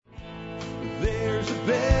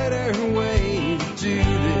better way to do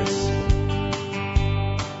this.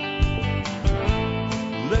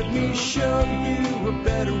 Let me show you a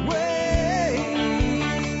better way.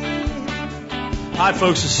 Hi,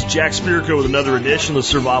 folks. This is Jack Spirko with another edition of the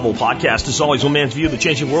Survival Podcast. As always, one man's view of the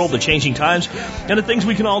changing world, the changing times, and the things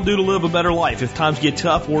we can all do to live a better life if times get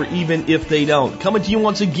tough or even if they don't. Coming to you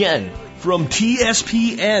once again from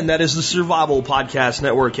TSPN, that is the Survival Podcast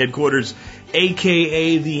Network headquarters,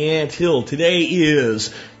 a.k.a. the Ant Hill. Today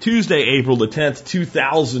is Tuesday, April the 10th,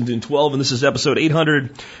 2012, and this is episode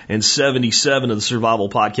 877 of the Survival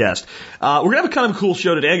Podcast. We're going to have a kind of a cool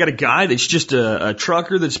show today. I got a guy that's just a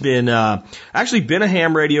trucker that's been, actually been a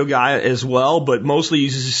ham radio guy as well, but mostly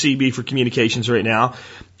uses a CB for communications right now.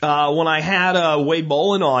 When I had Wade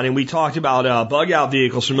Bolin on and we talked about bug out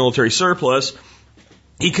vehicles for military surplus,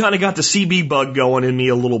 he kind of got the CB bug going in me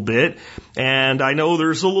a little bit, and I know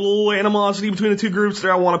there's a little animosity between the two groups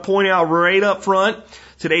there. I want to point out right up front,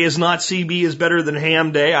 today is not CB is better than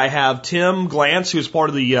ham day. I have Tim Glantz, who's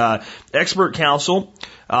part of the expert council,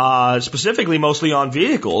 specifically mostly on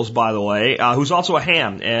vehicles, by the way, who's also a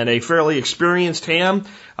ham and a fairly experienced ham with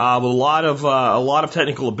a lot of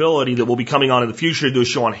technical ability that will be coming on in the future to do a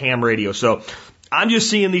show on ham radio. So I'm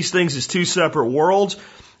just seeing these things as two separate worlds.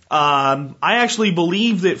 I actually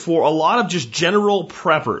believe that for a lot of just general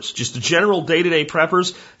preppers, just the general day-to-day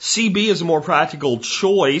preppers, CB is a more practical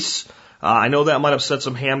choice. I know that might upset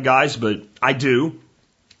some ham guys, but I do.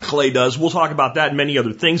 Clay does. We'll talk about that and many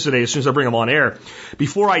other things today as soon as I bring them on air.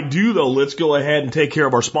 Before I do, though, let's go ahead and take care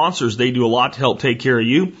of our sponsors. They do a lot to help take care of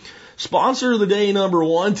you. Sponsor of the day number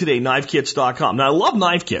one today, knifekits.com. Now, I love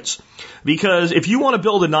knife kits because if you want to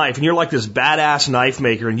build a knife and you're like this badass knife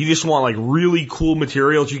maker and you just want like really cool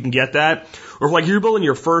materials, you can get that. Or if like you're building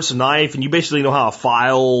your first knife and you basically know how a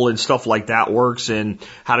file and stuff like that works and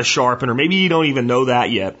how to sharpen, or maybe you don't even know that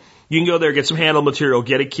yet. You can go there, get some handle material,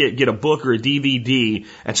 get a kit, get a book or a DVD,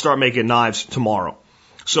 and start making knives tomorrow.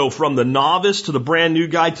 So from the novice to the brand new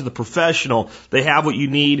guy to the professional, they have what you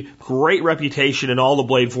need. Great reputation in all the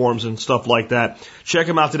blade forms and stuff like that. Check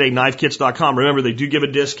them out today, knifekits.com. Remember, they do give a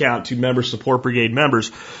discount to member support brigade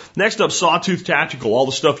members. Next up, Sawtooth Tactical, all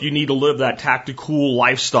the stuff you need to live that tactical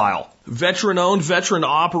lifestyle. Veteran owned, veteran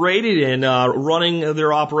operated, and running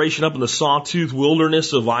their operation up in the Sawtooth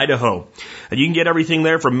wilderness of Idaho. And you can get everything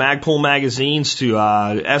there from Magpul magazines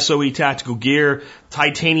to SOE tactical gear,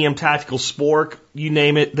 titanium tactical spork, you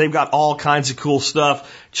name it. They've got all kinds of cool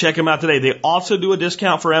stuff. Check them out today. They also do a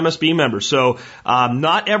discount for MSB members. So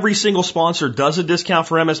not every single sponsor does a discount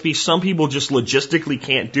for MSB. Some people just logistically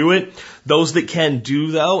can't do it. Those that can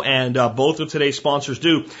do, though, and both of today's sponsors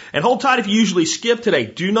do. And hold tight if you usually skip today.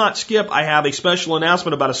 Do not skip. I have a special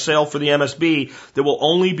announcement about a sale for the MSB that will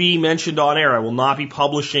only be mentioned on air. I will not be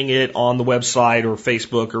publishing it on the website or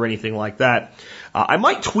Facebook or anything like that. I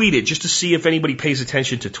might tweet it just to see if anybody pays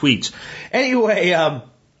attention to tweets. Anyway,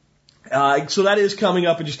 so that is coming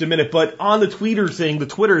up in just a minute. But on the Twitter thing, do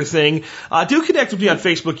connect with me on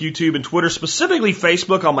Facebook, YouTube, and Twitter, specifically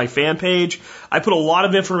Facebook on my fan page. I put a lot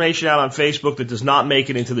of information out on Facebook that does not make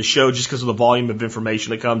it into the show just because of the volume of information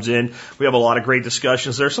that comes in. We have a lot of great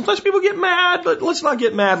discussions there. Sometimes people get mad, but let's not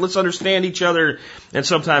get mad. Let's understand each other and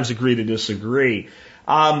sometimes agree to disagree.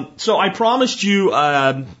 So I promised you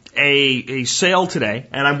a sale today,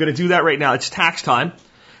 and I'm going to do that right now. It's tax time.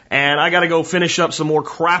 And I got to go finish up some more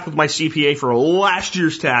crap with my CPA for last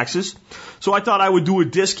year's taxes. So I thought I would do a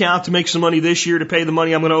discount to make some money this year to pay the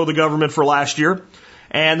money I'm going to owe the government for last year.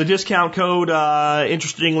 And the discount code,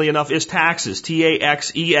 interestingly enough, is taxes.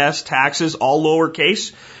 TAXES, taxes, all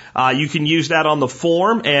lowercase. You can use that on the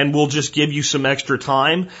form, and we'll just give you some extra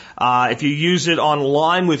time. If you use it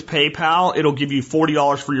online with PayPal, it'll give you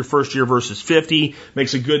 $40 for your first year versus $50.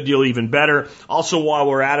 Makes a good deal even better. Also, while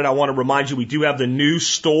we're at it, I want to remind you we do have the new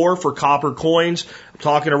store for copper coins. I'm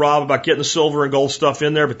talking to Rob about getting the silver and gold stuff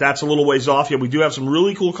in there, but that's a little ways off. Yeah, we do have some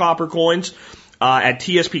really cool copper coins. At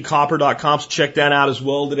tspcopper.com, so check that out as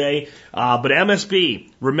well today. But MSB,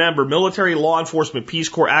 remember, military, law enforcement, Peace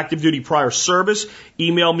Corps, active duty, prior service.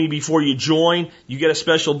 Email me before you join. You get a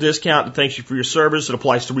special discount and thanks you for your service. It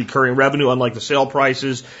applies to recurring revenue, unlike the sale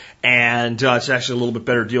prices. And it's actually a little bit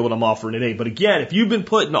better deal than I'm offering today. But again, if you've been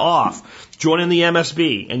putting off joining the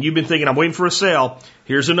MSB and you've been thinking, I'm waiting for a sale,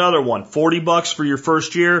 here's another one. $40 for your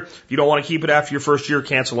first year. If you don't want to keep it after your first year,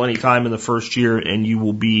 cancel any time in the first year and you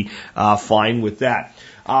will be fine with that.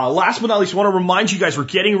 Last but not least, I want to remind you guys, we're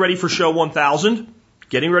getting ready for show 1000.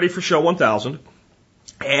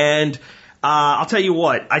 And I'll tell you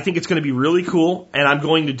what, I think it's going to be really cool, and I'm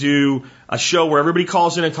going to do a show where everybody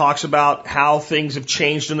calls in and talks about how things have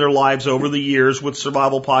changed in their lives over the years with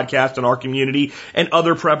Survival Podcast and our community and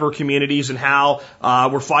other prepper communities, and how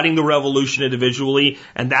we're fighting the revolution individually.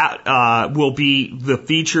 And that will be the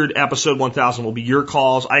featured episode 1000 will be your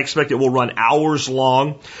calls. I expect it will run hours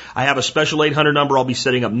long. I have a special 800 number I'll be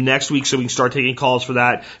setting up next week so we can start taking calls for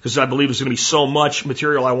that, because I believe there's going to be so much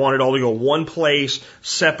material. I want it all to go one place,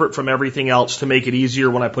 separate from everything else, to make it easier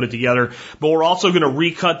when I put it together. But we're also going to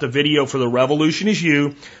recut the video for the Revolution Is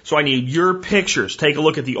You. So I need your pictures. Take a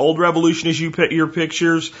look at the old Revolution Is You your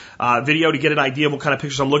pictures video to get an idea of what kind of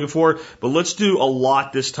pictures I'm looking for. But let's do a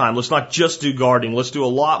lot this time. Let's not just do gardening. Let's do a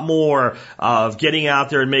lot more of getting out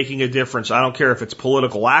there and making a difference. I don't care if it's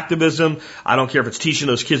political activism. I don't care if it's teaching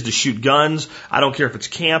those kids to shoot guns. I don't care if it's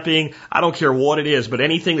camping. I don't care what it is, but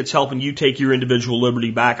anything that's helping you take your individual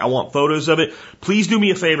liberty back. I want photos of it. Please do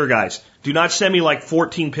me a favor, guys. Do not send me like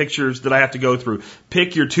 14 pictures that I have to go through.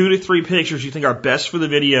 Pick your 2 to 3 pictures you think are best for the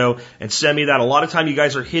video and send me that. A lot of time you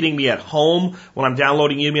guys are hitting me at home when I'm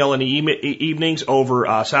downloading email in the evenings over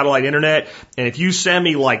satellite internet. And if you send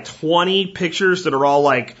me like 20 pictures that are all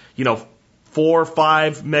like, 4 or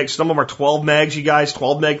 5 megs, some of them are 12 megs, you guys,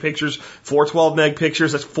 12 meg pictures, 4 12 meg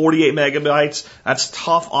pictures, that's 48 megabytes. That's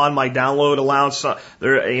tough on my download allowance.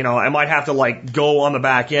 I might have to like go on the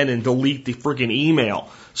back end and delete the freaking email.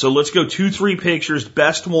 So let's go 2, 3 pictures,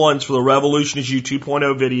 best ones for the Revolution Is You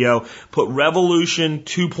 2.0 video. Put Revolution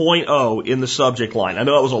 2.0 in the subject line. I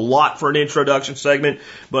know that was a lot for an introduction segment,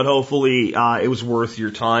 but hopefully it was worth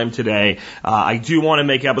your time today. I do want to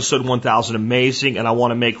make episode 1000 amazing, and I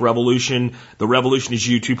want to make the Revolution Is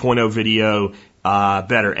You 2.0 video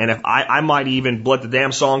better. And if I might even let the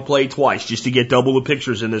damn song play twice just to get double the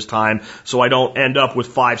pictures in this time, so I don't end up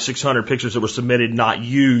with 500-600 pictures that were submitted not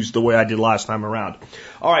used the way I did last time around.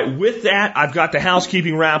 All right, with that, I've got the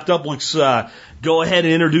housekeeping wrapped up. Let's go ahead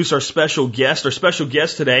and introduce our special guest. Our special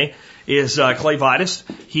guest today is Clay Vitis.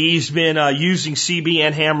 He's been using CB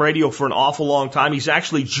and ham radio for an awful long time. He's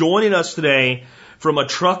actually joining us today from a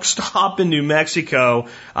truck stop in New Mexico.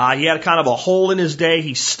 He had kind of a hole in his day.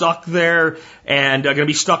 He's stuck there and going to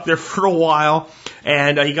be stuck there for a while.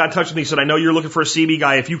 And he got in touch with me. He said, I know you're looking for a CB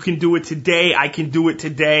guy. If you can do it today, I can do it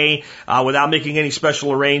today without making any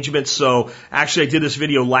special arrangements. So actually, I did this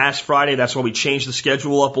video last Friday. That's why we changed the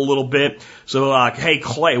schedule up a little bit. So, hey,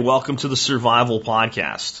 Clay, welcome to the Survival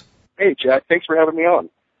Podcast. Hey, Jack. Thanks for having me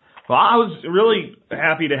on. Well, I was really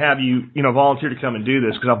happy to have you, volunteer to come and do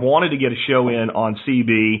this, because I've wanted to get a show in on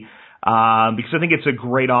CB, because I think it's a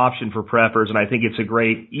great option for preppers, and I think it's a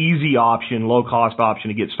great, easy option, low-cost option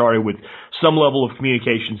to get started with some level of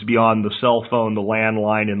communications beyond the cell phone, the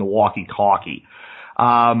landline, and the walkie-talkie.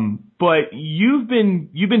 But you've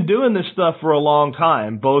been doing this stuff for a long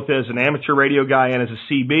time, both as an amateur radio guy and as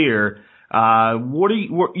a CBer.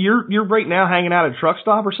 You're right now hanging out at a truck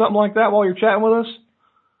stop or something like that while you're chatting with us?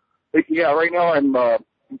 Yeah, right now I'm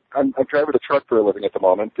driving a truck for a living at the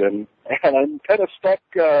moment, and I'm kind of stuck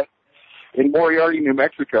in Moriarty, New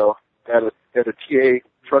Mexico, at a TA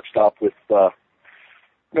truck stop with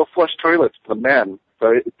no flush toilets for the men.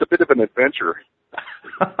 So it's a bit of an adventure.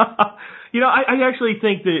 I actually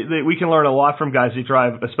think that we can learn a lot from guys who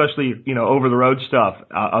drive, especially over the road stuff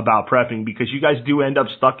about prepping, because you guys do end up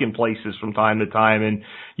stuck in places from time to time, and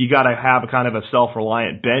you got to have a kind of a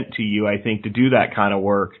self-reliant bent to you, I think, to do that kind of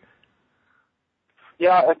work.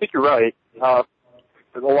 Yeah, I think you're right. A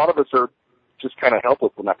lot of us are just kind of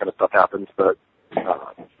helpless when that kind of stuff happens. But,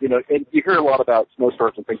 and you hear a lot about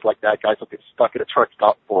snowstorms and things like that. Guys will get stuck at a truck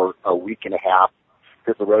stop for a week and a half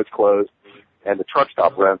because the road's closed. And the truck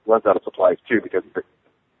stop runs out of supplies, too, because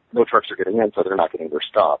no trucks are getting in, so they're not getting their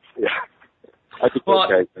stops. Yeah. I think those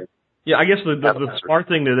guys... Yeah, I guess the smart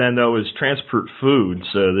thing to then, though, is transport food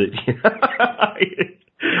so that...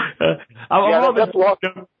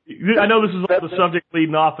 I know this is all the subject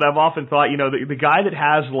leading off, but I've often thought, the guy that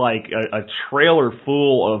has like a trailer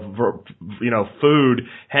full of, food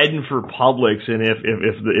heading for Publix, and if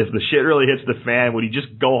the shit really hits the fan, would he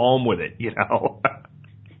just go home with it, Yeah,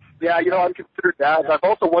 I've considered that. I've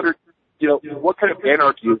also wondered, what kind of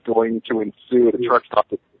anarchy is going to ensue at a truck stop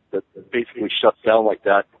that basically shuts down like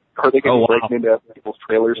that? Are they going to break into people's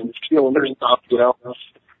trailers and stealing their stuff,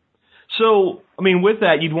 So, with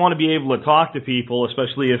that, you'd want to be able to talk to people,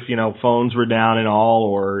 especially if, phones were down and all,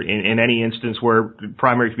 or in any instance where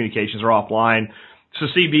primary communications are offline. So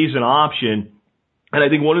CB is an option. And I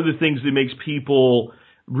think one of the things that makes people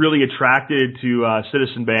really attracted to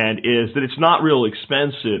Citizen Band is that it's not real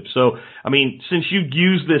expensive. So, since you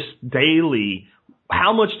use this daily,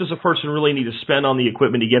 how much does a person really need to spend on the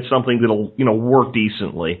equipment to get something that'll, work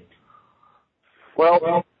decently?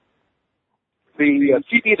 Well, The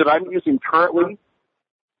CD that I'm using currently,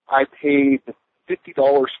 I paid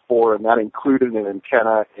 $50 for, and that included an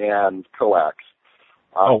antenna and coax.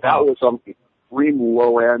 Wow. That was on the extreme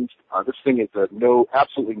low end. This thing is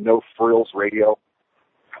absolutely no frills radio.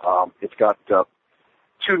 It's got 2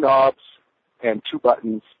 knobs and 2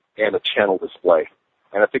 buttons and a channel display.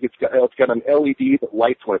 And I think it's got an LED that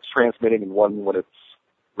lights when it's transmitting and one when it's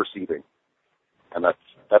receiving. And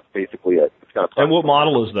that's basically it. It's got a and what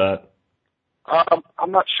model is that?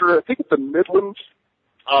 I'm not sure. I think it's a Midland.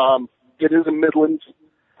 It is a Midland.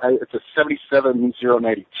 It's a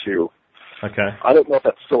 77092. Okay. I don't know if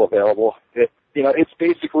that's still available. It's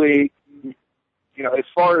basically, as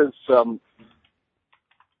far as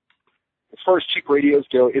cheap radios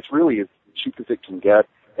go, it's really as cheap as it can get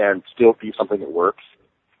and still be something that works.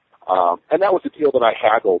 And that was a deal that I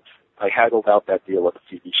haggled. I haggled out that deal at the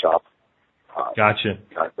CD shop. Gotcha.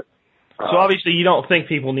 So obviously you don't think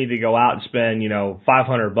people need to go out and spend,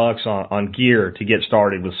 $500 on gear to get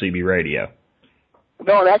started with CB radio.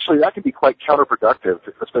 No, and actually that can be quite counterproductive,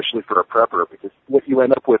 especially for a prepper, because what you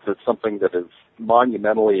end up with is something that is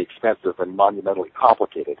monumentally expensive and monumentally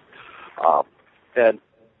complicated. And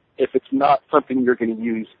if it's not something you're going to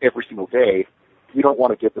use every single day, you don't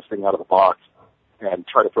want to get this thing out of the box and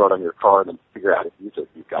try to throw it on your card and figure out how to use it.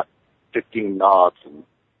 You've got 15 knobs and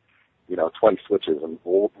 20 switches, and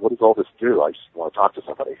what does all this do? I just want to talk to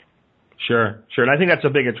somebody. Sure. And I think that's a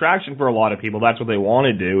big attraction for a lot of people. That's what they want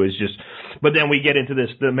to do but then we get into this,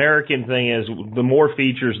 the American thing is the more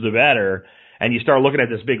features, the better. And you start looking at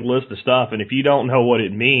this big list of stuff, and if you don't know what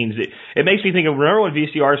it means, it makes me think of, remember when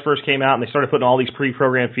VCRs first came out and they started putting all these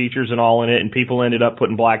pre-programmed features and all in it, and people ended up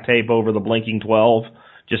putting black tape over the blinking 12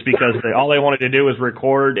 just because all they wanted to do was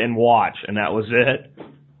record and watch, and that was it?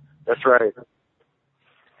 That's right.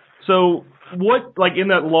 So what, like in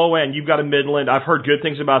that low end, you've got a Midland. I've heard good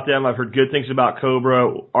things about them. I've heard good things about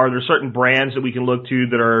Cobra. Are there certain brands that we can look to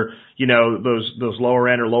that are, those lower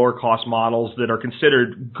end or lower cost models that are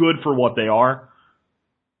considered good for what they are?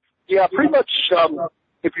 Yeah, pretty much.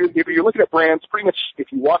 If you're looking at brands, pretty much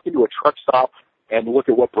if you walk into a truck stop and look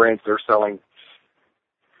at what brands they're selling,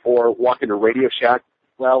 or walk into Radio Shack.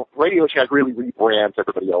 Well, Radio Shack really rebrands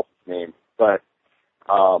everybody else's name, but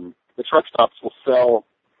the truck stops will sell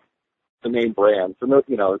the main brands, and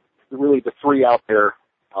really the 3 out there,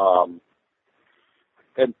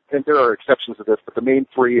 and there are exceptions to this, but the main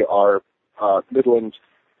 3 are Midland,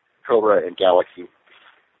 Cobra, and Galaxy.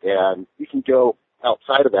 And you can go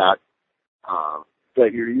outside of that, but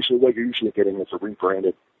what you're usually getting is a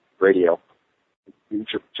rebranded radio,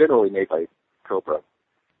 which are generally made by Cobra.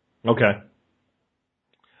 Okay.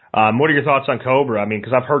 What are your thoughts on Cobra? I mean,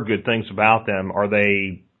 because I've heard good things about them. Are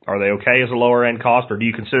they okay as a lower end cost, or do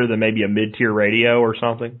you consider them maybe a mid-tier radio or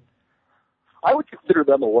something? I would consider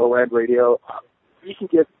them a low end radio. You can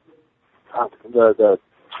get the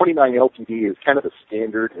 29 LTD is kind of the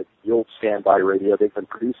standard. It's the old standby radio. They've been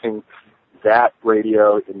producing that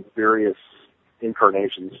radio in various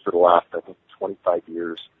incarnations for the last, I think, 25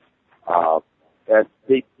 years. And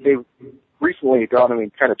they've recently gone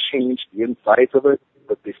and kind of changed the insides of it,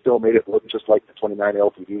 but they still made it look just like the 29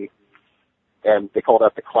 LTD. And they call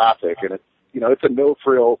that the Classic, and it's a no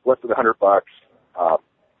frill, less than $100,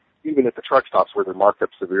 even at the truck stops where they're marked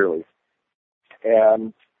up severely.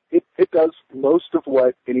 And it does most of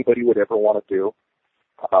what anybody would ever want to do.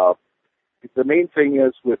 The main thing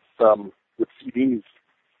is with CDs,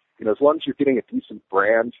 as long as you're getting a decent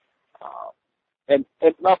brand, and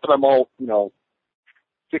not that I'm all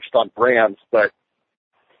fixed on brands, but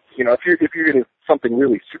if you're getting something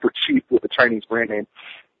really super cheap with a Chinese brand name,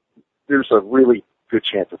 there's a really good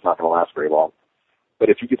chance it's not going to last very long. But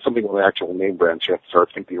if you get something with an actual name brand, chances are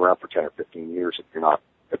it's going to be around for 10 or 15 years if you're not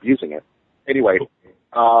abusing it. Anyway,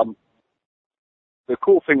 the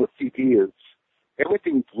cool thing with CD is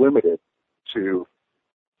everything's limited to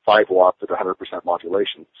 5 watts at 100%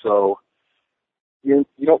 modulation. So you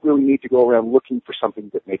don't really need to go around looking for something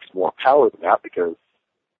that makes more power than that, because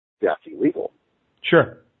that's illegal.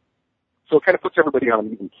 Sure. So it kind of puts everybody on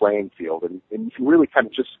an even playing field, and you can really kind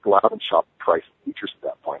of just go out and shop price and features at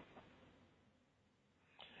that point.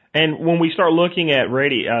 And when we start looking at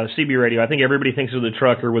CB radio, I think everybody thinks of the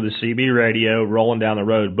trucker with a CB radio rolling down the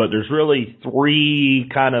road, but there's really 3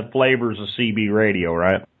 kind of flavors of CB radio,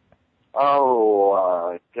 right?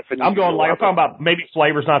 Oh, definitely. I'm talking about, maybe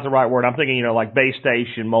flavor's not the right word. I'm thinking, like base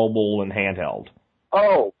station, mobile, and handheld.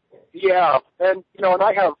 Oh, yeah. And, and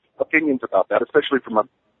I have opinions about that, especially from a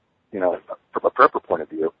prepper point of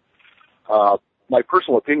view. My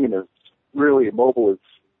personal opinion is really mobile is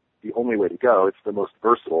the only way to go. It's the most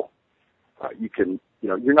versatile. You can,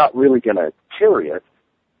 you're not really going to carry it,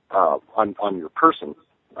 on your person,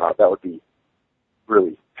 that would be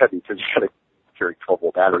really heavy because you got to carry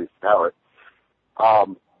 12-volt batteries to power it.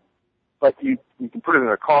 But you can put it in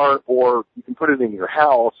a car, or you can put it in your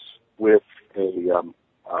house with a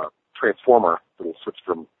transformer that will switch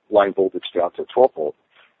from line voltage down to 12-volt.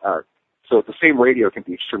 So the same radio can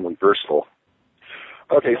be extremely versatile.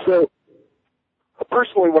 Okay, so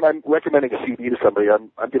personally, when I'm recommending a CD to somebody,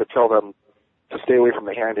 I'm going to tell them to stay away from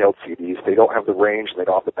the handheld CDs. They don't have the range, and they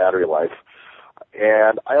don't have the battery life.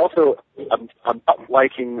 And I'm not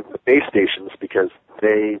liking the base stations because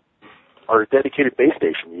they are a dedicated base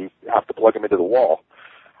station. You have to plug them into the wall.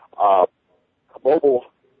 A mobile,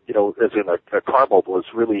 as in a car mobile, is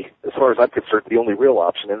really, as far as I'm concerned, the only real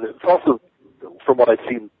option. And it's also, from what I've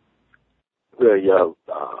seen, the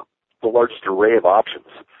largest array of options.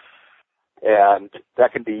 And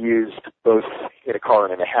that can be used both in a car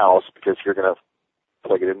and in a house because you're going to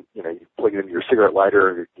plug it in, you plug it into your cigarette lighter,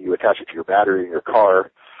 or you attach it to your battery in your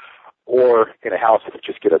car, or in a house, if you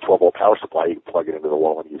just get a 12-volt power supply, you can plug it into the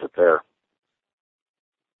wall and use it there.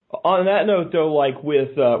 On that note, though, like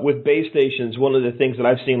with base stations, one of the things that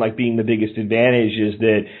I've seen like being the biggest advantage is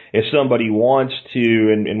that if somebody wants to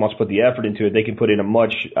and wants to put the effort into it, they can put in a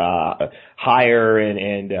much higher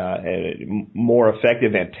and more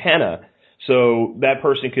effective antenna. So that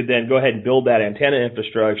person could then go ahead and build that antenna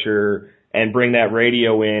infrastructure and bring that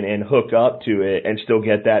radio in and hook up to it and still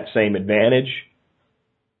get that same advantage.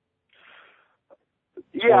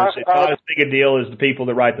 Yeah. So it's not as big a deal as the people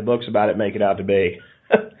that write the books about it make it out to be.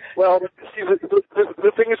 Well, see,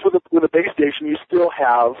 the thing is with a base station, you still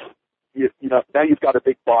have, now you've got a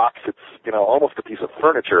big box. It's, almost a piece of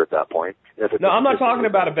furniture at that point. No, I'm not talking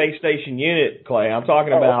about a base station unit, Clay. I'm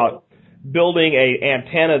talking about building a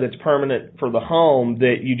antenna that's permanent for the home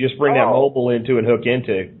that you just bring that mobile into and hook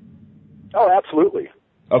into. Oh, absolutely.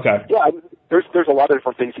 Okay. Yeah, there's a lot of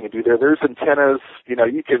different things you can do there. There's antennas,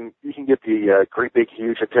 you can get the great big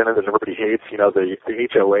huge antenna that everybody hates. The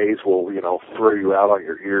HOAs will, throw you out on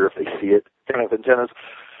your ear if they see it, kind of antennas,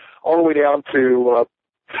 all the way down to,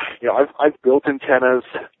 I've built antennas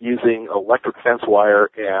using electric fence wire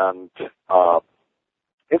and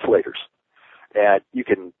insulators. And you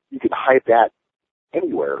can hide that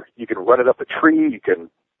anywhere. You can run it up a tree. You can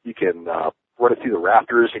run it through the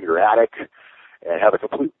rafters in your attic and have it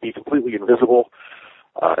be completely invisible.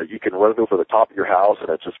 You can run it over the top of your house, and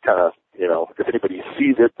it's just kind of, if anybody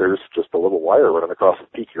sees it, there's just a little wire running across the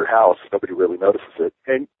peak of your house. Nobody really notices it.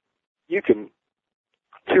 And you can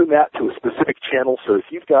tune that to a specific channel. So if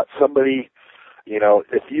you've got somebody,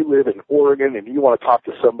 if you live in Oregon and you want to talk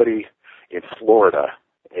to somebody in Florida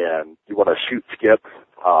and you want to shoot skip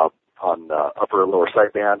on upper and lower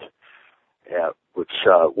sideband, which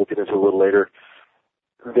we'll get into a little later,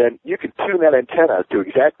 then you can tune that antenna to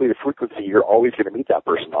exactly the frequency you're always going to meet that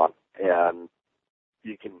person on, and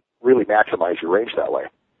you can really maximize your range that way.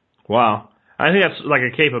 Wow. I think that's like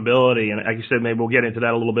a capability, and like you said, maybe we'll get into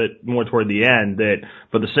that a little bit more toward the end,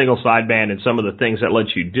 but the single sideband and some of the things that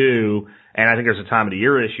lets you do, and I think there's a time of the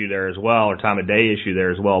year issue there as well, or time of day issue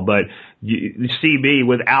there as well, but CB,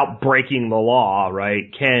 without breaking the law,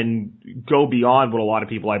 right, can go beyond what a lot of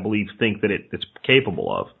people, I believe, think that it's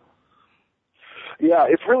capable of. Yeah,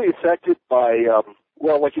 it's really affected by,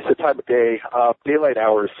 like you said, time of day. Daylight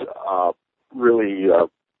hours really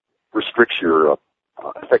restricts your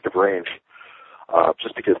effective range,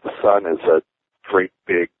 just because the sun is a great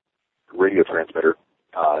big radio transmitter.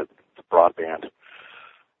 It's broadband.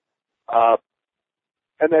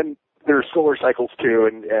 And then there's solar cycles too,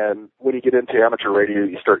 and when you get into amateur radio,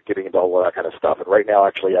 you start getting into all that kind of stuff. And right now,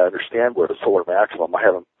 actually, I understand where the solar maximum. I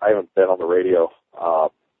haven't been on the radio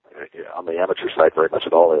on the amateur side very much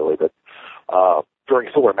at all lately, but during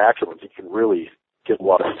solar maximums, you can really get a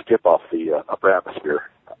lot of skip off the upper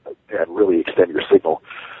atmosphere and really extend your signal.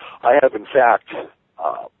 I have, in fact,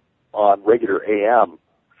 on regular AM.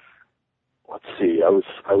 Let's see, I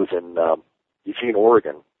was in Eugene,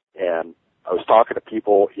 Oregon, and I was talking to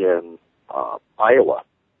people in Iowa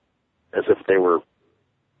as if they were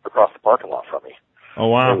across the parking lot from me. Oh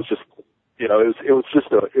wow! It was just,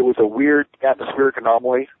 it was a weird atmospheric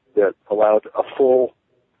anomaly that allowed a full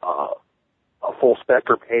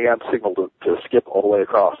spectrum AM signal to skip all the way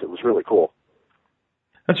across. It was really cool.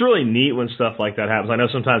 That's really neat when stuff like that happens. I know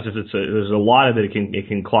sometimes if there's a lot of it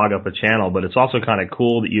can clog up a channel, but it's also kind of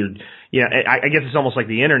cool that I guess it's almost like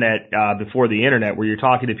the internet, before the internet, where you're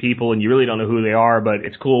talking to people and you really don't know who they are, but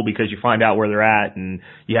it's cool because you find out where they're at and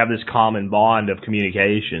you have this common bond of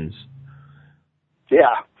communications.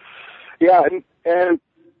 Yeah. Yeah. And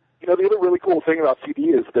the other really cool thing about CD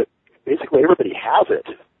is that basically everybody has it.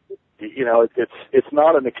 It's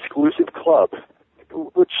not an exclusive club,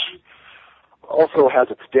 which also has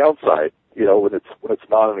its downside. You know, when it's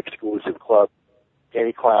not an exclusive club,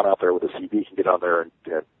 any clown out there with a CB can get on there and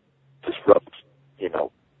disrupt, you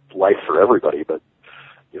know, life for everybody. But,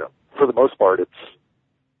 you know, for the most part, it's,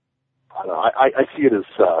 I don't know, I see it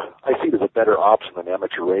as a better option than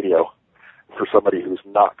amateur radio for somebody who's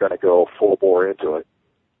not going to go full bore into it.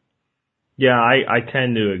 Yeah, I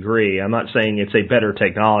tend to agree. I'm not saying it's a better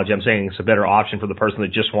technology. I'm saying it's a better option for the person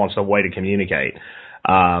that just wants a way to communicate.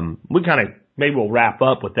 Maybe we'll wrap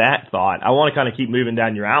up with that thought. I want to kind of keep moving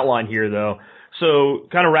down your outline here, though. So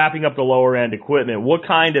kind of wrapping up the lower end equipment, what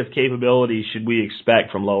kind of capabilities should we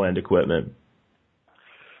expect from low end equipment?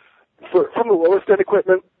 From the lowest end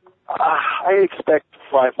equipment, I expect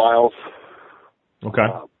 5 miles. Okay.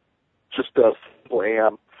 Just a simple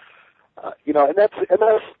AM. You know, and that's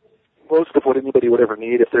most of what anybody would ever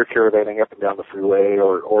need if they're caravanning up and down the freeway,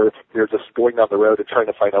 or if they're just going down the road and trying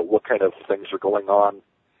to find out what kind of things are going on,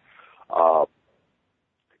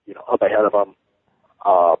 you know, up ahead of them.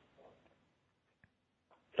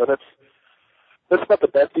 So that's about the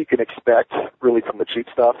best you can expect, really, from the cheap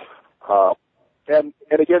stuff. And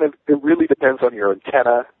again, it really depends on your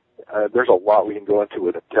antenna. There's a lot we can go into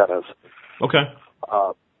with antennas. Okay.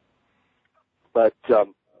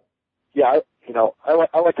 Yeah, you know, I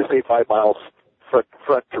like to say 5 miles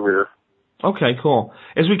front to rear. Okay, cool.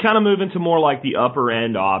 As we kind of move into more like the upper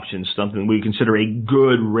end options, something we consider a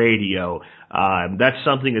good radio, that's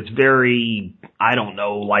something that's very, I don't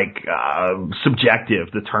know, like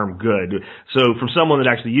subjective, the term good. So from someone that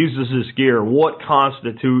actually uses this gear, what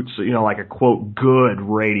constitutes, you know, like a quote good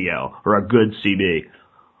radio or a good CB?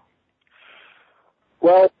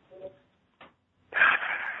 Well,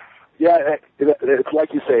 yeah, it's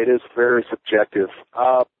like you say, it is very subjective.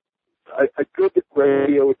 A good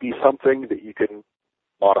radio would be something that you can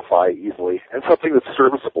modify easily, and something that's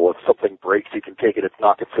serviceable. If something breaks, you can take it. It's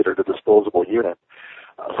not considered a disposable unit.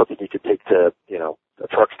 Something you can take to, you know, a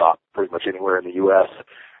truck stop pretty much anywhere in the U.S.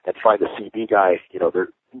 and find a CB guy. You know,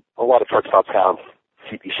 a lot of truck stops have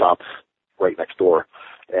CB shops right next door,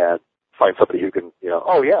 and find somebody who can, you know,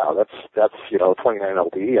 oh yeah, that's you know, 29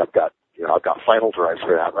 LD. I've got final drives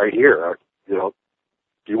for that right here. You know,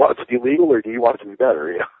 do you want it to be legal or do you want it to be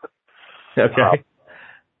better? You know. Okay.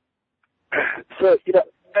 So, you know,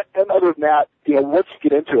 and other than that, you know, once you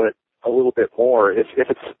get into it a little bit more, if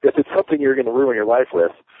it's something you're going to ruin your life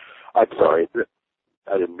with, I'm sorry,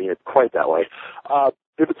 I didn't mean it quite that way.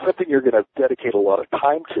 If it's something you're going to dedicate a lot of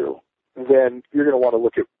time to, then you're going to want to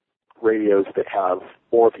look at radios that have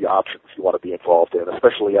more of the options you want to be involved in,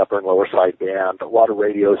 especially upper and lower sideband. A lot of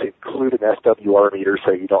radios include an SWR meter,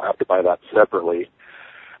 so you don't have to buy that separately,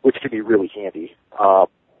 which can be really handy.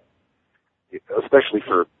 Especially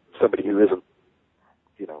for somebody who isn't,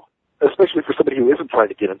 you know, trying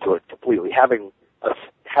to get into it completely. Having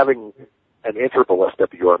an interval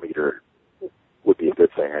SWR meter would be a good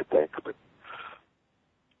thing, I think. But,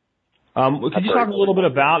 could you talk a little bit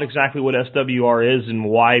about exactly what SWR is and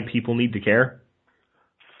why people need to care?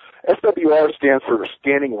 SWR stands for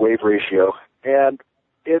Standing Wave Ratio, and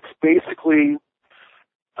it's basically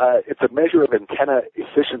it's a measure of antenna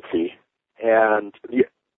efficiency, and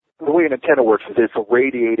the way an antenna works is it's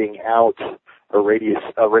radiating out a radio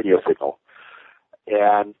signal,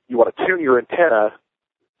 and you want to tune your antenna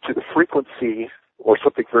to the frequency or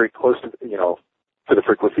something very close to, you know, to the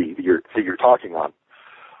frequency that you're talking on,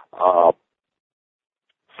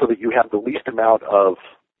 so that you have the least amount of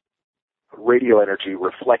radio energy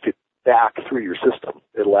reflected back through your system.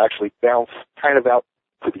 It'll actually bounce kind of out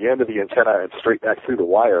to the end of the antenna and straight back through the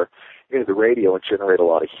wire into the radio and generate a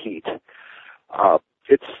lot of heat.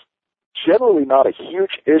 It's generally not a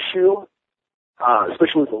huge issue,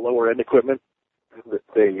 especially with the lower end equipment.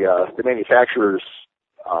 The manufacturers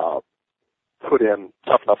put in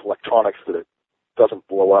tough enough electronics that it doesn't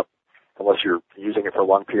blow up unless you're using it for a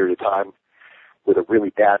long period of time with a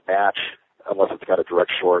really bad match, unless it's got a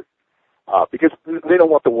direct short, because they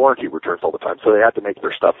don't want the warranty returns all the time, so they have to make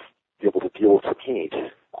their stuff be able to deal with some heat.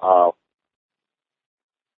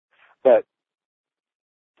 But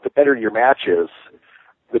the better your match is,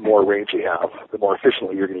 the more range you have, the more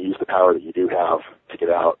efficiently you're going to use the power that you do have to get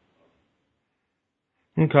out.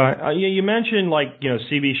 Okay. You mentioned, like, you know,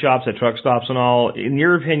 CB shops at truck stops and all. In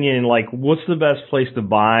your opinion, like, what's the best place to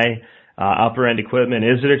buy upper end equipment?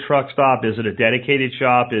 Is it a truck stop? Is it a dedicated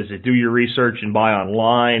shop? Is it do your research and buy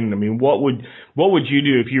online? I mean, what would you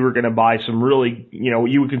do if you were going to buy some really, you know,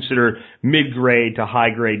 what you would consider mid-grade to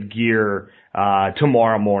high-grade gear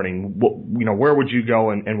tomorrow morning? You know, where would you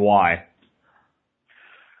go and why?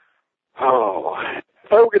 Oh,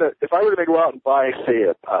 if I were gonna go out and buy, say,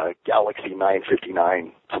 a Galaxy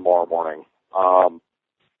 959 tomorrow morning,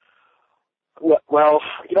 Well,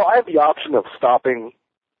 I have the option of stopping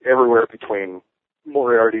everywhere between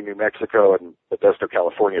Moriarty, New Mexico, and Modesto,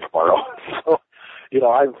 California tomorrow. So,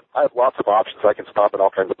 I have lots of options. I can stop at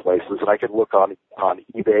all kinds of places, and I can look on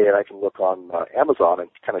eBay and I can look on Amazon and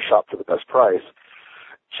kind of shop for the best price.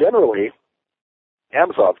 Generally,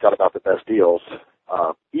 Amazon's got about the best deals.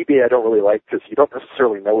 eBay I don't really like because you don't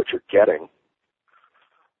necessarily know what you're getting.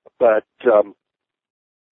 But,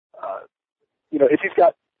 if you've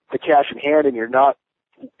got the cash in hand and you're not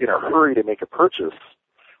in a hurry to make a purchase,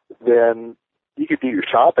 then you could do your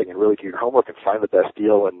shopping and really do your homework and find the best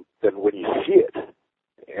deal. And then when you see it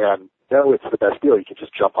and know it's the best deal, you can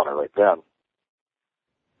just jump on it right then.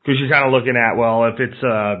 Because you're kind of looking at, well, if it's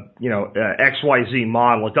XYZ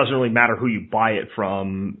model, it doesn't really matter who you buy it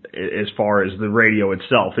from as far as the radio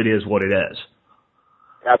itself. It is what it is.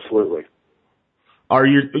 Absolutely. Are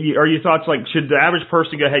your thoughts like, should the average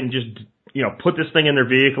person go ahead and just, put this thing in their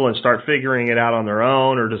vehicle and start figuring it out on their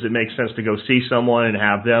own, or does it make sense to go see someone and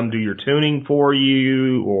have them do your tuning for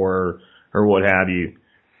you, or what have you?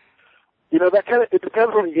 It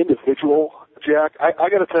depends on the individual, Jack. I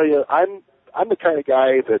got to tell you, I'm the kind of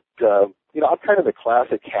guy that, I'm kind of the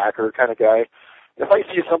classic hacker kind of guy. If I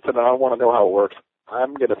see something and I want to know how it works,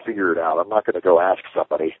 I'm going to figure it out. I'm not going to go ask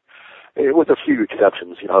somebody. With a few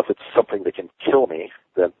exceptions, if it's something that can kill me,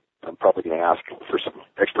 then I'm probably going to ask for some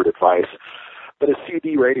expert advice. But a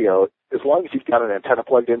CD radio, as long as you've got an antenna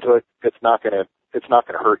plugged into it, it's not going to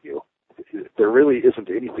hurt you. There really isn't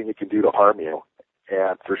anything you can do to harm you,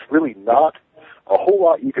 and there's really not a whole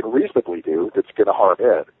lot you can reasonably do that's going to harm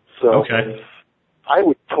it. So okay. I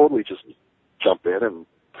would totally just jump in and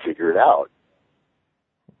figure it out.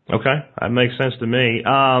 Okay, that makes sense to me.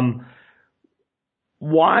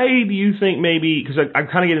 Why do you think maybe, because I'm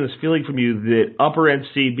kind of getting this feeling from you that upper-end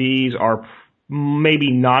CBs are maybe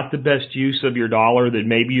not the best use of your dollar, that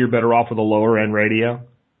maybe you're better off with a lower-end radio?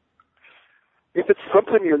 If it's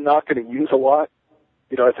something you're not going to use a lot,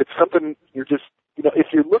 if it's something you're just, if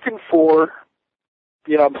you're looking for,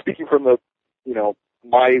 I'm speaking from the,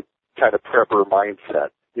 my kind of prepper mindset.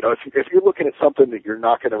 If you're looking at something that you're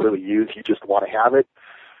not going to really use, you just want to have it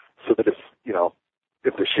so that if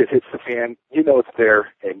the shit hits the fan, it's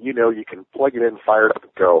there and you can plug it in, fire it up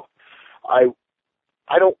and go. I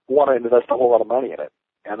don't want to invest a whole lot of money in it.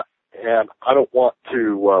 And I don't want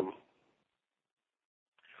to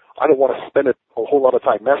spend a whole lot of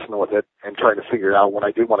time messing with it and trying to figure it out when I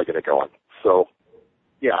do want to get it going. So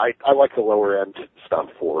yeah, I like the lower end stuff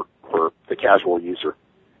for the casual user.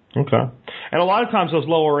 Okay. And a lot of times those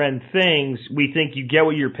lower end things, we think you get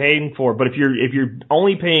what you're paying for, but if you're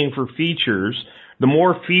only paying for features, the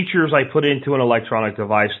more features I put into an electronic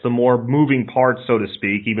device, the more moving parts, so to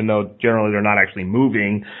speak, even though generally they're not actually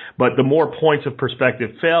moving, but the more points of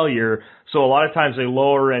prospective failure. So a lot of times a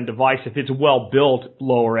lower end device, if it's a well-built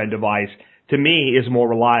lower end device, to me is more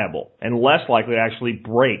reliable and less likely to actually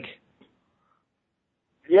break.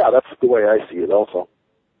 Yeah, that's the way I see it also.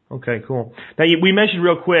 Okay, cool. Now, we mentioned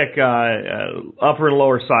real quick upper and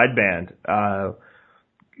lower sideband.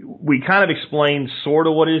 We kind of explained sort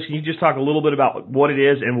of what it is. Can you just talk a little bit about what it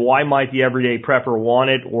is and why might the everyday prepper want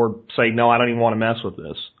it, or say, no, I don't even want to mess with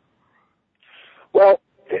this? Well,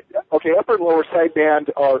 okay, upper and lower sideband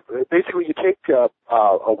are basically you take a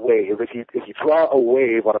wave. If you draw a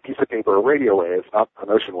wave on a piece of paper, a radio wave, not an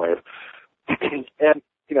ocean wave, and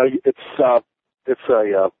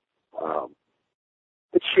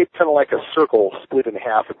it's shaped kind of like a circle, split in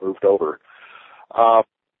half and moved over.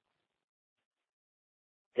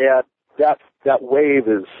 And that wave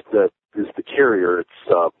is the carrier. It's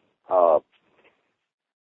how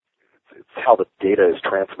the data is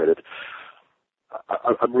transmitted.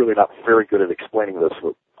 I'm really not very good at explaining this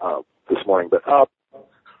this morning, but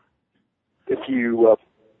if you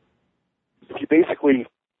basically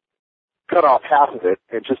cut off half of it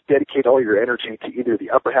and just dedicate all your energy to either the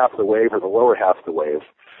upper half of the wave or the lower half of the wave,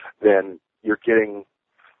 then you're getting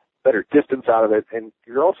better distance out of it, and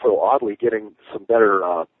you're also oddly getting some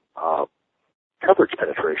better coverage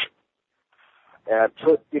penetration. And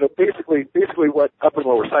so, basically what upper and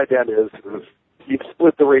lower sideband is you've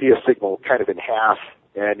split the radio signal kind of in half,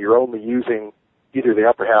 and you're only using either the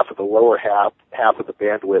upper half or the lower half of the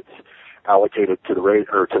bandwidth allocated to the radio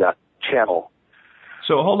or to that channel.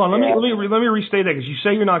 So hold on, let me restate that, because you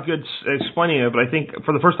say you're not good explaining it, but I think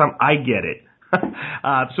for the first time I get it.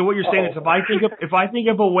 So what you're saying is if I think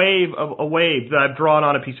of a wave that I've drawn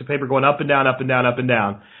on a piece of paper going up and down, up and down, up and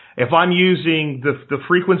down, if I'm using the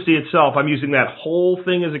frequency itself, I'm using that whole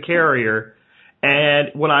thing as a carrier, And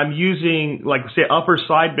when I'm using, like, say, upper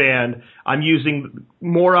sideband, I'm using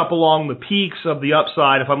more up along the peaks of the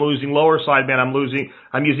upside. If I'm using lower sideband,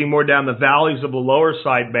 I'm using more down the valleys of the lower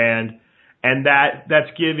sideband. And that's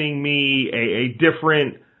giving me a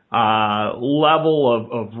different level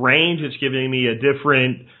of range. It's giving me a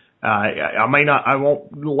different, I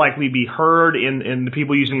won't likely be heard in the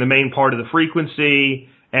people using the main part of the frequency.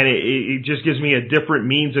 And it just gives me a different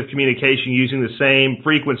means of communication using the same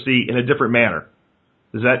frequency in a different manner.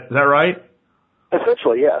 Is that right?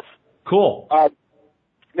 Essentially, yes. Cool.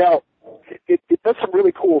 Now, it does some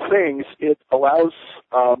really cool things. It allows,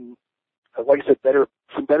 like I said,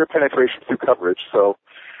 some better penetration through coverage. So,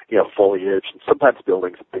 foliage and sometimes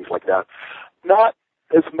buildings and things like that. Not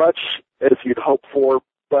as much as you'd hope for,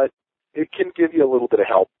 but it can give you a little bit of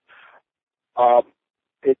help.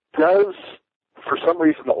 It does, for some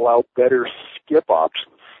reason, allow better skip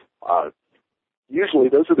options. Usually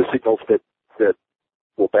those are the signals that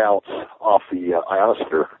will bounce off the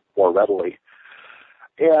ionosphere more readily.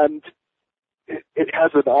 And it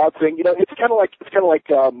has an odd thing. It's kind of like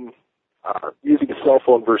using a cell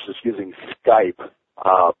phone versus using Skype.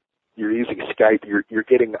 You're using Skype, you're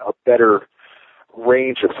getting a better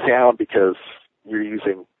range of sound because you're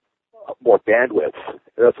using more bandwidth.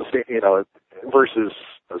 That's the same, versus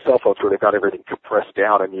cell phones where they've got everything compressed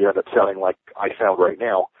down and you end up sounding like I sound right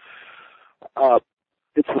now.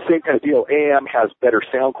 It's the same kind of deal. AM has better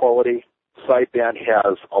sound quality. Sideband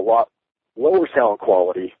has a lot lower sound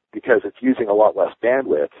quality because it's using a lot less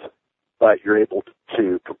bandwidth, but you're able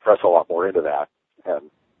to compress a lot more into that. And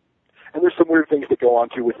there's some weird things that go on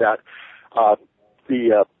too with that.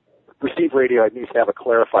 The receive radio needs to have a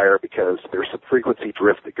clarifier because there's some frequency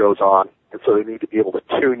drift that goes on, and so they need to be able to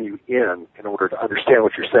tune you in order to understand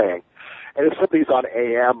what you're saying. And if somebody's on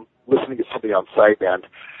AM listening to somebody on sideband,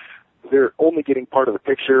 they're only getting part of the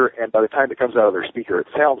picture, and by the time it comes out of their speaker, it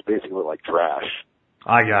sounds basically like trash.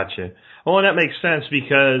 I gotcha. Well, and that makes sense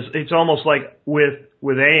because it's almost like with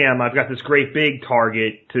AM, I've got this great big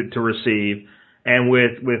target to receive, and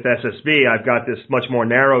with SSB, I've got this much more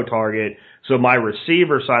narrow target. So my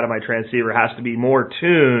receiver side of my transceiver has to be more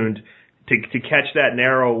tuned to catch that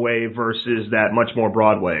narrow wave versus that much more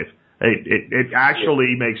broad wave. It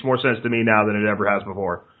actually makes more sense to me now than it ever has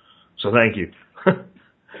before. So thank you.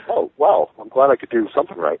 Oh, wow. I'm glad I could do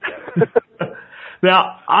something right.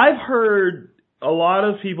 Now, I've heard a lot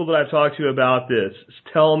of people that I've talked to about this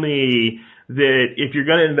tell me that if you're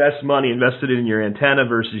going to invest money, invest it in your antenna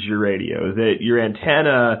versus your radio, that your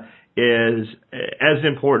antenna is as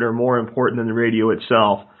important or more important than the radio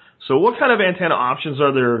itself. So what kind of antenna options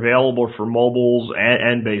are there available for mobiles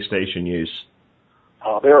and base station use?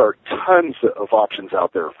 There are tons of options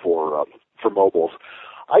out there for mobiles.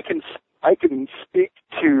 I can speak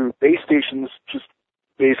to base stations, just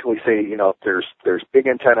basically say, there's big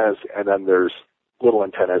antennas and then there's little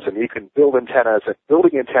antennas, and you can build antennas, and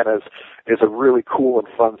building antennas is a really cool and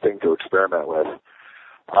fun thing to experiment with.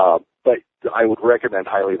 But I would recommend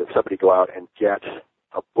highly that somebody go out and get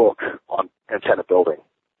a book on antenna building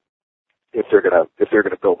if they're gonna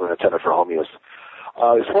build an antenna for home use.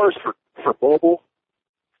 As far as for mobile,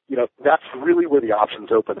 that's really where the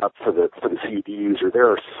options open up for the CED user. There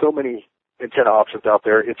are so many antenna options out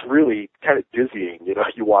there. It's really kind of dizzying.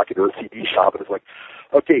 You walk into a CD shop and it's like,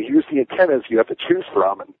 okay, here's the antennas you have to choose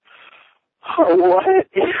from, and what?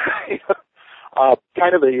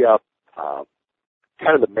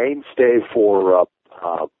 Kind of the mainstay for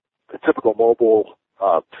a typical mobile,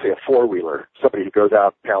 say a four-wheeler, somebody who goes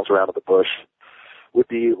out and pounds around in the bush, would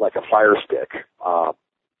be like a Fire Stick.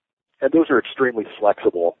 And those are extremely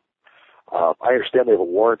flexible. I understand they have a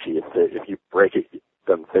warranty. If you break it,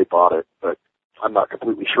 then they bought it, but I'm not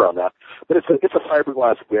completely sure on that. But it's a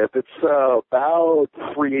fiberglass whip. It's about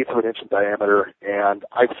 3/8 of an inch in diameter, and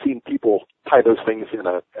I've seen people tie those things in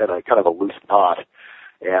a kind of a loose knot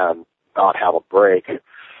and not have them break.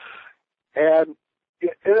 And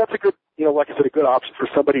that's a good, like I said, a good option for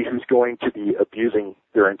somebody who's going to be abusing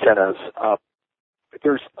their antennas.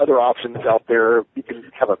 There's other options out there. You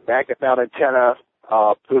can have a magnet mount antenna.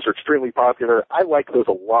 Those are extremely popular. I like those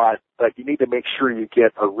a lot, but you need to make sure you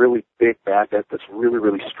get a really big magnet that's really,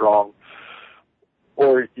 really strong,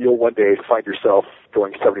 or you'll one day find yourself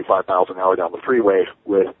going 75 miles an hour down the freeway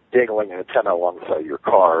with dangling an antenna along the side of your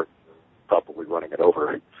car, probably running it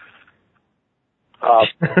over.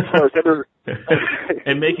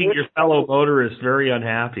 And making your fellow motorists very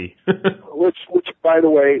unhappy. which, by the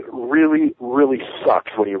way, really, really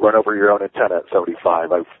sucks when you run over your own antenna at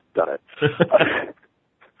 75. I've done it.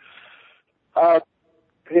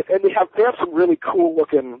 And they have some really cool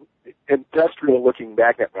looking, industrial looking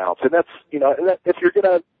magnet mounts. And that's, if you're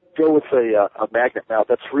gonna go with a magnet mount,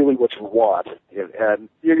 that's really what you want. And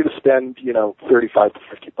you're going to spend, $35 to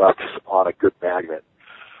 $50 on a good magnet.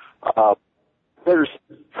 There's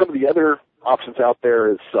some of the other options out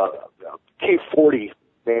there is K40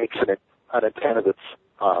 makes an antenna that's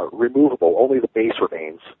removable. Only the base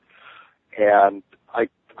remains. And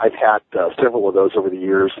I've had several of those over the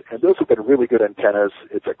years, and those have been really good antennas.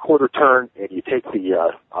 It's a quarter turn, and you take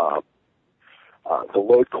the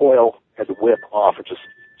load coil and the whip off and just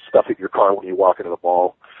stuff it in your car when you walk into the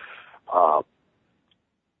mall.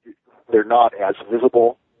 They're not as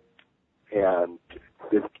visible, and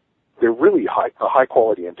they're really a high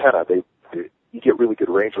quality antenna. You get really good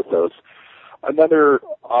range with those. Another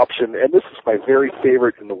option, and this is my very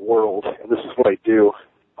favorite in the world, and this is what I do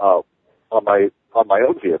on my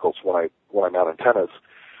own vehicles when I mount antennas,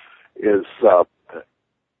 is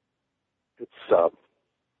it's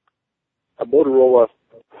a Motorola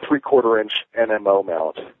 3/4-inch NMO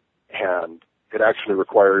mount, and it actually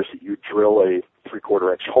requires that you drill a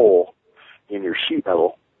 3/4-inch hole in your sheet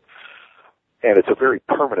metal, and it's a very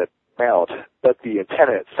permanent mount, but the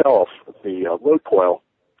antenna itself, the load coil,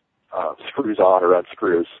 screws on or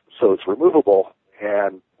unscrews, so it's removable,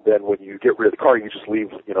 and then when you get rid of the car, you just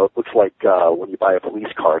leave, it looks like when you buy a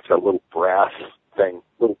police car, it's got a little brass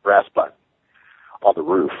button on the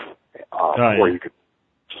roof, where you could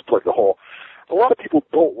just plug the hole. A lot of people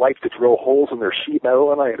don't like to drill holes in their sheet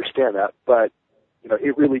metal, and I understand that, but,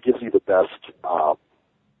 it really gives you the best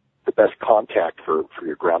contact for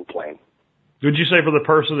your ground plane. Would you say for the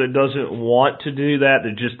person that doesn't want to do that,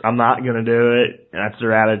 I'm not going to do it, that's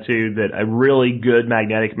their attitude, that a really good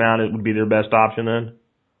magnetic mount would be their best option then?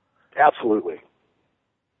 Absolutely.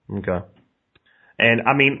 Okay. And,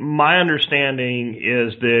 my understanding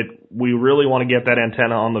is that we really want to get that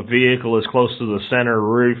antenna on the vehicle as close to the center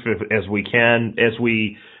roof as we can, as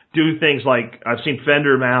we do things like, I've seen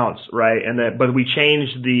fender mounts, right, but we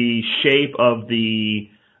change the shape of the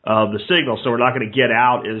signal, so we're not going to get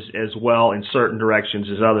out as well in certain directions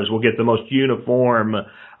as others. We'll get the most uniform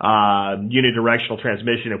unidirectional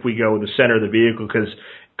transmission if we go in the center of the vehicle, because,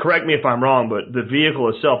 correct me if I'm wrong, but the vehicle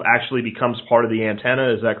itself actually becomes part of the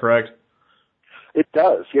antenna, is that correct? It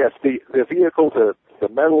does, yes. The vehicle, the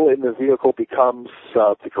metal in the vehicle becomes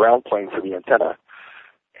the ground plane for the antenna.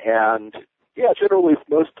 And, yeah, generally with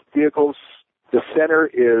most vehicles, the center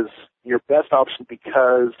is your best option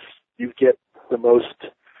because you get the most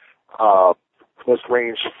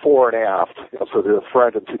range fore and aft, so to the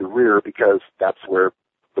front and to the rear, because that's where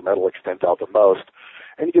the metal extends out the most.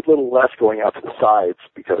 And you get a little less going out to the sides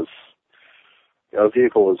because, a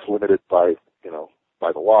vehicle is limited by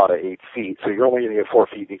the law to 8 feet, so you're only going to get 4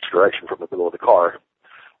 feet in each direction from the middle of the car.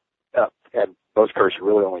 And most cars, you're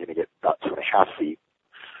really only going to get about 2.5 feet.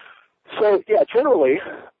 So, yeah, generally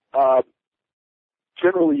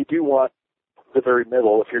you do want the very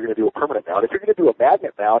middle if you're going to do a permanent mount. If you're going to do a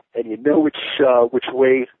magnet mount and you know which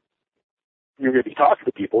way you're going to be talking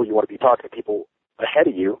to people, you want to be talking to people ahead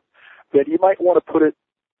of you, then you might want to put it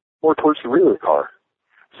more towards the rear of the car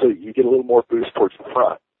so you get a little more boost towards the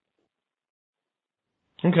front.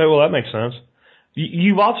 Okay, well, that makes sense.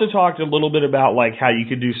 You've also talked a little bit about how you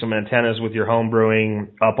could do some antennas with your home brewing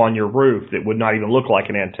up on your roof that would not even look like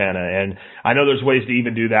an antenna. And I know there's ways to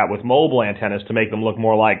even do that with mobile antennas to make them look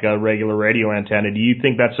more like a regular radio antenna. Do you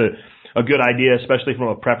think that's a good idea, especially from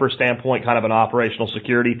a prepper standpoint, kind of an operational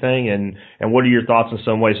security thing? And what are your thoughts on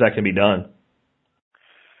some ways that can be done?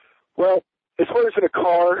 Well, as far as in a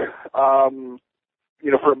car,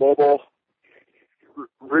 for a mobile,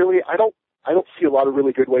 really, I don't see a lot of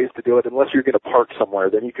really good ways to do it unless you're going to park somewhere.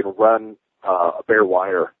 Then you can run a bare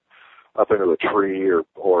wire up into a tree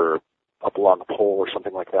or up along a pole or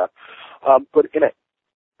something like that. But in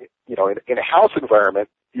a house environment,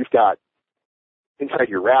 you've got inside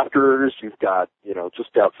your rafters, you've got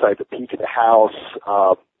just outside the peak of the house.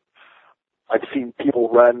 I've seen people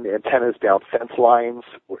run antennas down fence lines,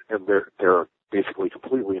 and they're basically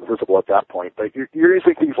completely invisible at that point. But you're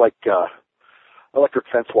using things like electric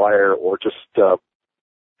fence wire, or just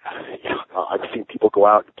I've seen people go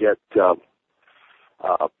out and get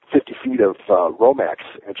 50 feet of Romex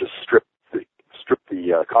and just strip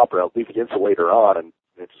the copper out, leave the insulator on, and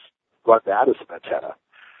just run that as an antenna.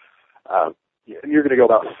 You're going to go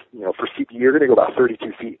about, for CB, you're going to go about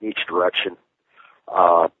 32 feet in each direction.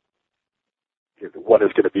 One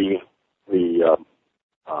is going to be the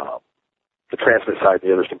transmit side,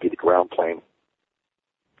 the other is going to be the ground plane.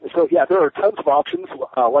 So, yeah, there are tons of options.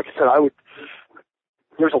 Like I said,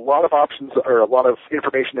 there's a lot of options, or a lot of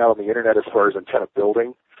information out on the internet as far as antenna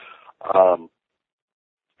building. And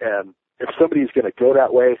if somebody's going to go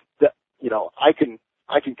that way, I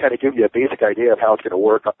I can kind of give you a basic idea of how it's going to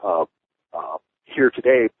work here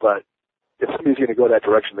today, but if somebody's going to go that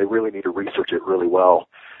direction, they really need to research it really well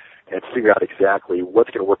and figure out exactly what's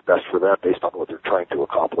going to work best for them based on what they're trying to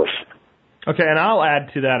accomplish. Okay, and I'll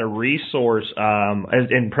add to that a resource.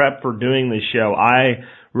 In prep for doing this show, I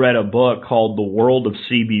read a book called The World of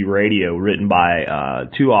CB Radio, written by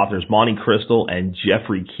two authors, Monty Crystal and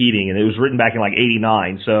Jeffrey Keating, and it was written back in like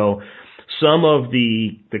 '89. So some of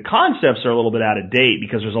the concepts are a little bit out of date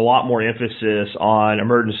because there's a lot more emphasis on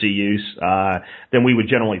emergency use than we would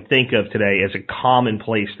generally think of today as a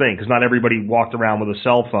commonplace thing, because not everybody walked around with a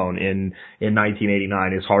cell phone in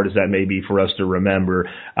 1989, as hard as that may be for us to remember.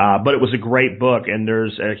 But it was a great book, and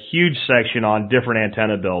there's a huge section on different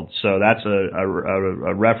antenna builds. So that's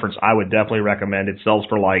a reference I would definitely recommend. It sells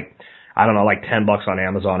for like $10 on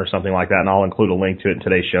Amazon or something like that, and I'll include a link to it in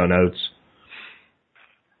today's show notes.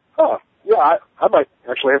 Oh. Yeah, I might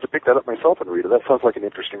actually have to pick that up myself and read it. That sounds like an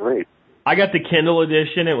interesting read. I got the Kindle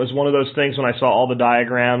edition. It was one of those things when I saw all the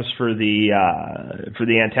diagrams for the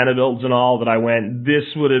antenna builds and all that I went, this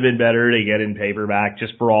would have been better to get in paperback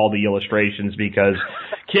just for all the illustrations, because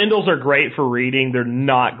Kindles are great for reading. They're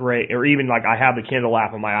not great, or even like I have the Kindle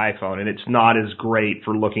app on my iPhone, and it's not as great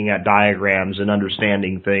for looking at diagrams and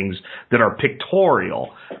understanding things that are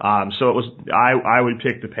pictorial. So it was, I would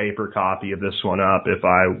pick the paper copy of this one up if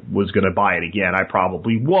I was going to buy it again. I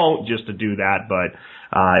probably won't just to do that, but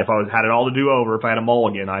if I had it all to do over, if I had a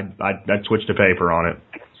mulligan, I'd switch to paper on it.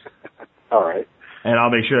 All right. And I'll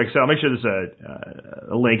make sure there's a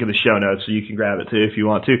link in the show notes so you can grab it too if you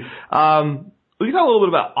want to. We can talk a little bit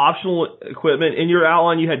about optional equipment. In your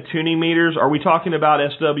outline, you had tuning meters. Are we talking about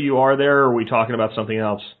SWR there, or are we talking about something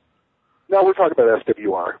else? No, we're talking about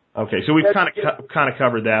SWR. Okay, so we've kind of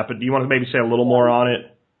covered that, but do you want to maybe say a little more on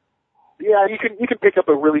it? Yeah, you can pick up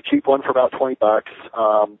a really cheap one for about $20.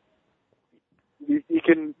 You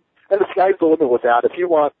can, and the sky's the limit with that. If you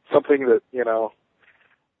want something that,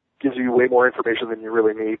 gives you way more information than you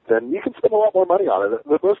really need, then you can spend a lot more money on it.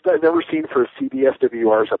 The most I've ever seen for a CD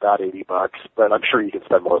SWR is about $80, but I'm sure you can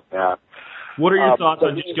spend more than that. What are your thoughts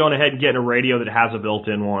on just going ahead and getting a radio that has a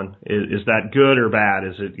built-in one? Is that good or bad?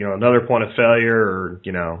 Is it, another point of failure, or,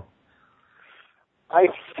 I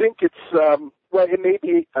think it's, it may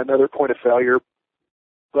be another point of failure,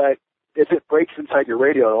 but if it breaks inside your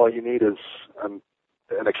radio, all you need is an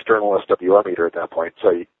external SWR meter at that point.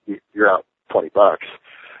 So you're out $20,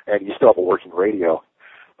 and you still have a working radio.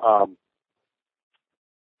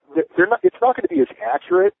 It's not going to be as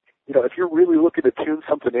accurate. If you're really looking to tune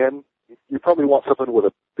something in, you probably want something with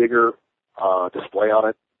a bigger display on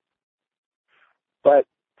it. But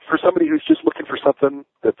for somebody who's just looking for something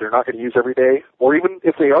that they're not going to use every day, or even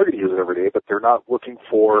if they are going to use it every day, but they're not looking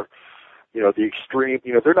for the extreme,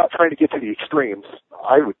 they're not trying to get to the extremes,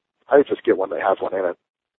 I would just get one that has one in it.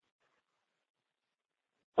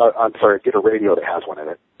 Get a radio that has one in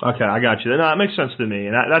it. Okay, I got you. No, that makes sense to me,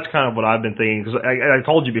 and that's kind of what I've been thinking, because I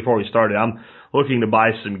told you before we started, I'm looking to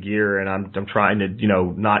buy some gear, and I'm trying to,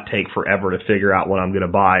 not take forever to figure out what I'm going to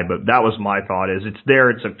buy, but that was my thought, is it's there,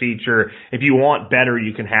 it's a feature. If you want better,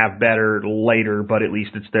 you can have better later, but at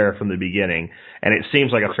least it's there from the beginning, and it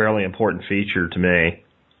seems like a fairly important feature to me.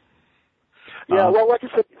 Yeah, well, like I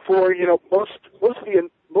said before,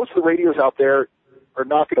 most of the radios out there are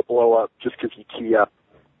not going to blow up just because you key up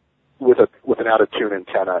with an out of tune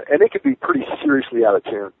antenna, and it can be pretty seriously out of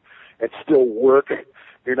tune and still work.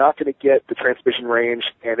 You're not going to get the transmission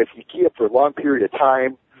range, and if you key up for a long period of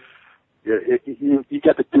time, you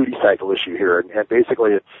get the duty cycle issue here, and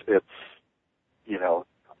basically it's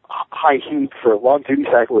high heat for a long duty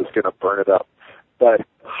cycle is going to burn it up. But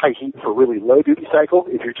high heat for really low duty cycle,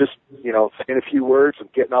 if you're just, saying a few words and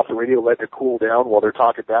getting off the radio, letting it cool down while they're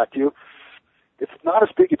talking back to you, it's not as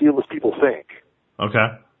big a deal as people think. Okay.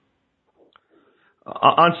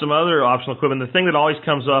 On some other optional equipment, the thing that always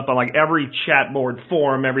comes up on like every chat board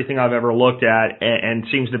forum, everything I've ever looked at, and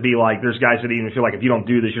seems to be like there's guys that even feel like if you don't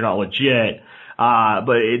do this, you're not legit.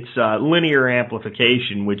 But it's linear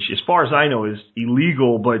amplification, which as far as I know is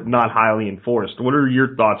illegal but not highly enforced. What are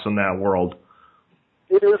your thoughts on that world?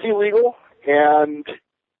 It is illegal, and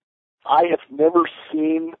I have never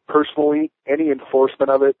seen personally any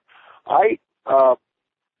enforcement of it. My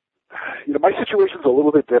situation's a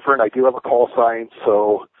little bit different. I do have a call sign,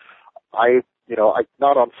 so I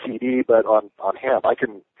not on CD, but on ham, I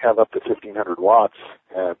can have up to 1,500 watts,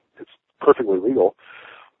 and it's perfectly legal.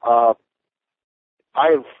 I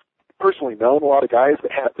have personally known a lot of guys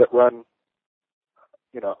that run,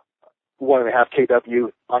 1.5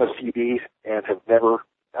 kW on a CD and have never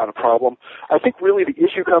had a problem. I think really the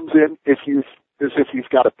issue comes in if you've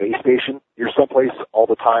got a base station, you're someplace all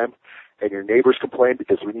the time, and your neighbors complain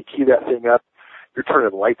because when you key that thing up, you're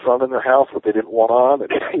turning lights on in their house that they didn't want on, and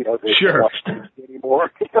they Sure. can't watch TV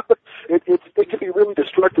anymore. It can be really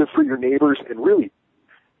destructive for your neighbors, and really,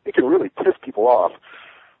 it can really piss people off.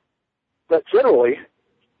 But generally,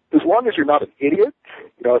 as long as you're not an idiot,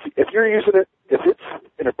 if you're using it, if it's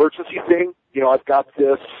an emergency thing, I've got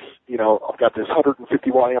this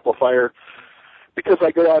 150 watt amplifier because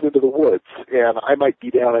I go out into the woods and I might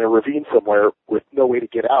be down in a ravine somewhere with no way to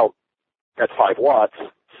get out at 5 watts.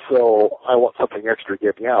 So I want something extra to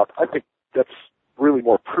get me out. I think that's really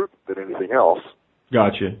more prudent than anything else.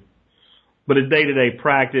 Gotcha. But in day-to-day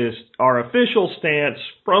practice, our official stance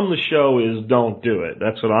from the show is don't do it.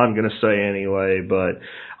 That's what I'm going to say anyway. But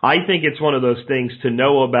I think it's one of those things to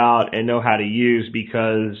know about and know how to use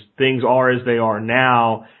because things are as they are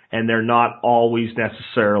now, and they're not always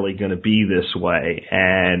necessarily going to be this way.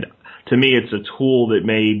 And to me, it's a tool that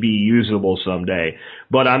may be usable someday.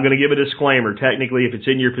 But I'm going to give a disclaimer. Technically, if it's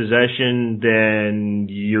in your possession, then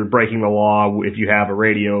you're breaking the law if you have a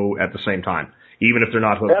radio at the same time, even if they're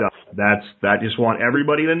not hooked up. I just want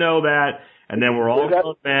everybody to know that, and then we're all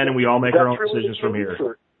grown men, and we all make our own decisions from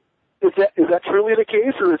here. Is that truly the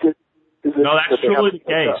case, or is it? No, that's truly the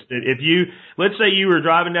case. If let's say you were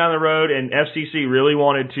driving down the road and FCC really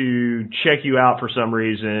wanted to check you out for some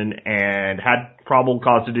reason and had probable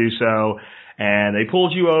cause to do so, and they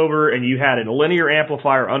pulled you over and you had a linear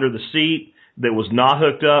amplifier under the seat that was not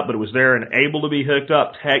hooked up, but it was there and able to be hooked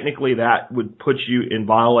up, technically that would put you in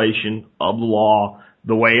violation of the law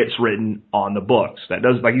the way it's written on the books. That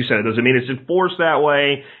does, like you said, it doesn't mean it's enforced that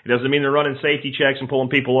way. It doesn't mean they're running safety checks and pulling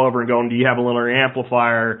people over and going, do you have a linear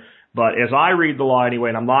amplifier? But as I read the law anyway,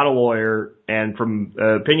 and I'm not a lawyer, and from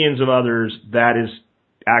opinions of others, that is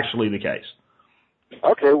actually the case.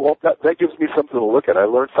 Okay, well, that gives me something to look at. I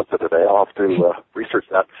learned something today. I'll have to research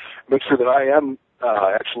that. Make sure that I am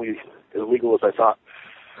actually as legal as I thought.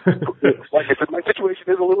 Like I said, my situation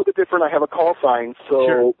is a little bit different. I have a call sign, so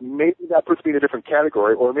Sure. Maybe that puts me in a different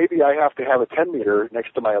category, or maybe I have to have a 10 meter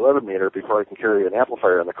next to my 11 meter before I can carry an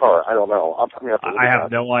amplifier in the car. I don't know. I'm gonna have to I have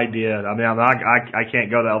no idea. I mean, I can't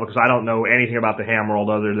go that level because I don't know anything about the ham world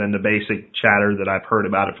other than the basic chatter that I've heard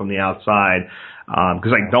about it from the outside.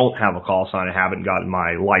 Because I don't have a call sign, I haven't gotten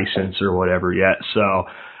my license or whatever yet. So.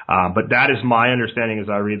 But that is my understanding as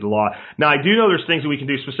I read the law. Now, I do know there's things that we can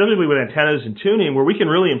do specifically with antennas and tuning where we can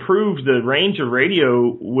really improve the range of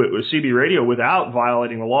radio, with CB radio, without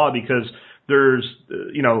violating the law because there's,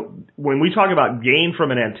 when we talk about gain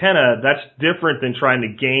from an antenna, that's different than trying to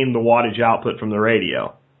gain the wattage output from the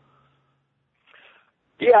radio.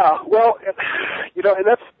 Yeah, well, and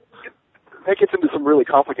that gets into some really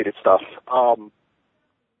complicated stuff.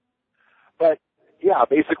 But yeah,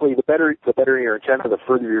 basically, the better your antenna, the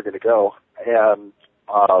further you're going to go, and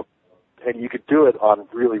you can do it on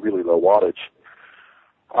really, really low wattage.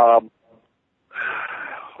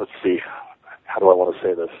 Let's see, how do I want to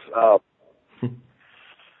say this?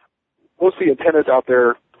 Most of the antennas out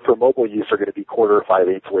there for mobile use are going to be 1/4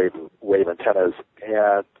 5/8 wave antennas,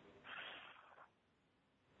 and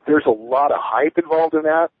there's a lot of hype involved in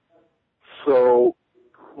that. So,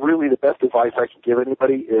 really, the best advice I can give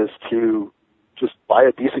anybody is to just buy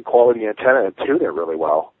a decent quality antenna and tune it really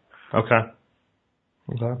well. Okay.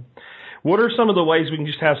 What are some of the ways we can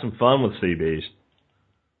just have some fun with CBs?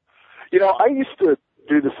 I used to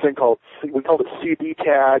do this thing we called it CB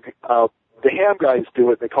tag. The ham guys do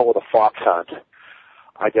it. They call it a fox hunt.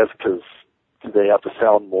 I guess because they have to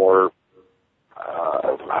sound more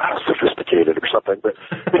sophisticated or something. But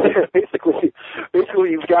basically,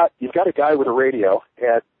 you've got a guy with a radio,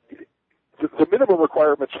 and the minimum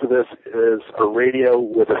requirements for this is a radio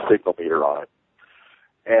with a signal meter on it,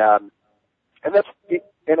 and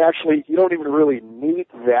actually you don't even really need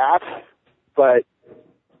that, but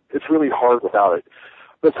it's really hard without it.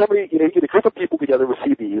 But somebody, you get a group of people together with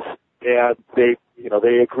CBs, and they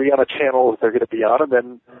agree on a channel that they're going to be on, and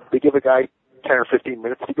then they give a guy 10 or 15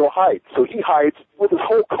 minutes to go hide. So he hides with his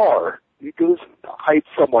whole car. He goes hides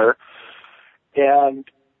somewhere, and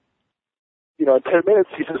in 10 minutes,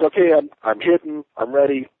 he says, okay, I'm hidden, I'm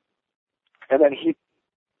ready. And then he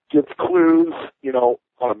gives clues,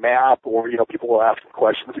 on a map, or, people will ask him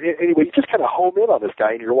questions. Anyway, you just kind of home in on this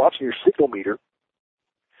guy, and you're watching your signal meter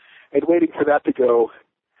and waiting for that to go,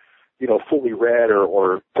 fully red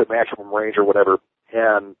or to maximum range or whatever.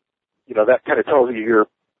 And, that kind of tells you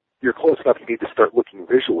you're close enough. You need to start looking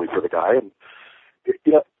visually for the guy. And,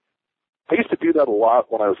 I used to do that a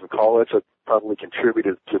lot when I was in college. It probably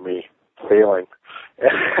contributed to me failing.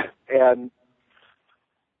 And,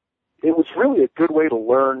 it was really a good way to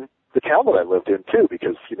learn the town that I lived in too,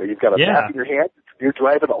 because, you know, you've got a map in your hand, you're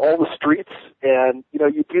driving all the streets, and, you know,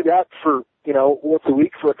 you do that for, you know, once a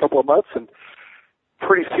week for a couple of months, and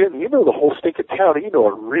pretty soon you know the whole stinking town, and you know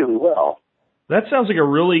it really well. That sounds like a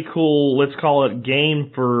really cool, let's call it,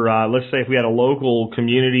 game for, let's say if we had a local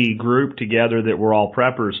community group together that were all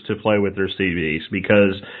preppers to play with their CBs,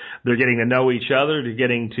 because they're getting to know each other, they're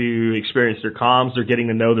getting to experience their comms, they're getting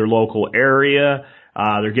to know their local area,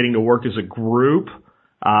 they're getting to work as a group.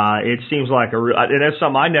 It seems like and it's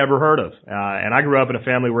something I never heard of. And I grew up in a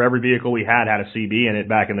family where every vehicle we had a CB in it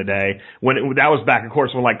back in the day. That was back, of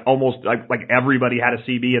course, when almost everybody had a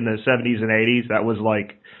CB in the 70s and 80s. That was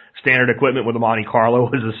like standard equipment with a Monte Carlo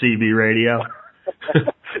was a CB radio.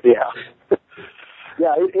 Yeah.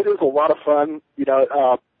 Yeah, it is a lot of fun, you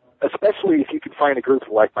know, especially if you can find a group of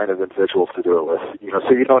like-minded individuals to do it with, you know,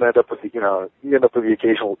 so you don't end up with, you end up with the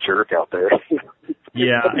occasional jerk out there.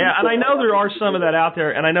 Yeah, and I know there are some of that out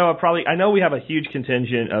there, and I know we have a huge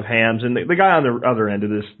contingent of hams, and the guy on the other end of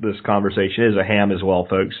this conversation is a ham as well,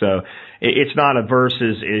 folks, so it's not a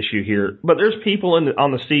versus issue here, but there's people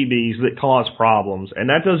on the CBs that cause problems, and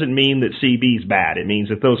that doesn't mean that CB's bad. It means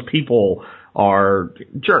that those people are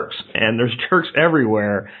jerks, and there's jerks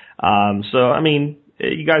everywhere. So, I mean,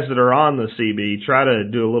 you guys that are on the CB, try to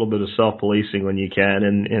do a little bit of self-policing when you can,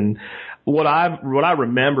 and what I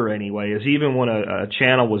remember anyway is even when a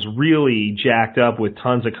channel was really jacked up with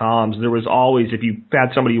tons of comms, there was always, if you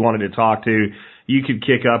had somebody you wanted to talk to, you could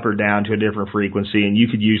kick up or down to a different frequency, and you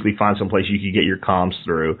could usually find some place you could get your comms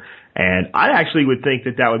through. And I actually would think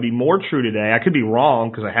that would be more true today. I could be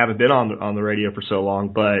wrong because I haven't been on the radio for so long,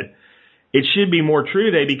 but it should be more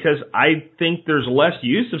true today because I think there's less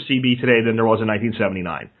use of CB today than there was in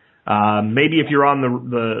 1979. Maybe if you're on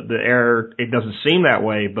the air, it doesn't seem that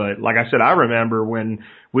way, but like I said, I remember when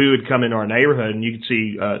we would come into our neighborhood and you could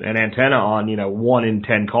see an antenna on, 1 in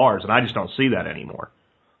 10 cars, and I just don't see that anymore.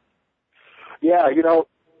 Yeah,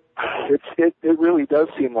 it really does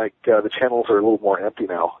seem like the channels are a little more empty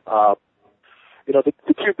now. The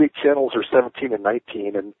two big channels are 17 and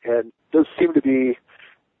 19, and those seem to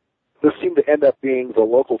end up being the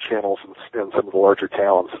local channels in some of the larger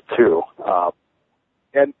towns too.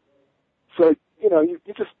 And so, you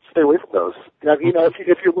just stay away from those.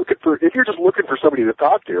 If you're just looking for somebody to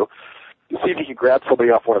talk to, you see if you can grab somebody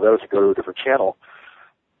off one of those and go to a different channel.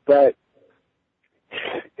 But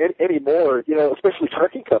anymore, especially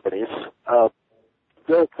trucking companies,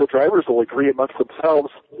 the drivers will agree amongst themselves,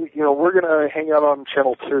 we're going to hang out on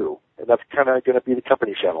channel 2, and that's kind of going to be the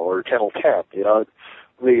company channel, or channel 10. The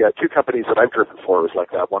two companies that I've driven for was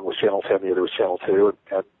like that. One was channel 10, the other was channel 2,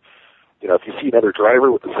 and if you see another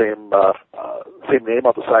driver with the same name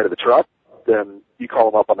on the side of the truck, then you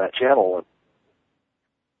call them up on that channel, and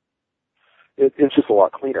it's just a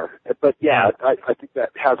lot cleaner. But yeah, I think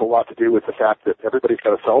that has a lot to do with the fact that everybody's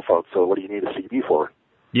got a cell phone, so what do you need a CB for?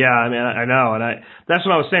 Yeah, I mean, I know, and that's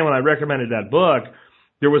what I was saying when I recommended that book.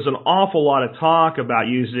 There was an awful lot of talk about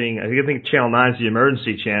using, I think Channel 9 is the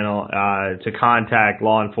emergency channel, to contact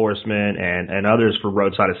law enforcement and others for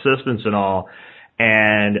roadside assistance and all.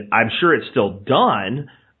 And I'm sure it's still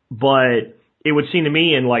done, but it would seem to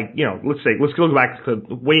me let's go back to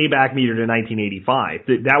way back meter to 1985.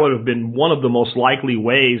 That would have been one of the most likely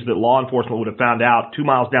ways that law enforcement would have found out 2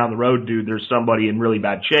 miles down the road, dude, there's somebody in really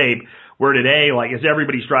bad shape. Where today, as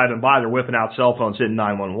everybody's driving by, they're whipping out cell phones, hitting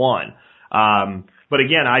 911. But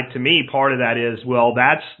again, to me, part of that is,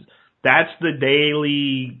 that's the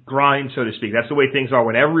daily grind, so to speak. That's the way things are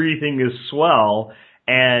when everything is swell.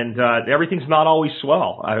 And everything's not always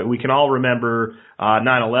swell. We can all remember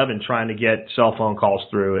 9/11 trying to get cell phone calls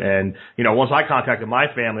through. And, once I contacted my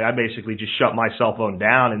family, I basically just shut my cell phone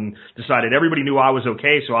down and decided everybody knew I was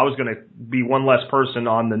okay, so I was going to be one less person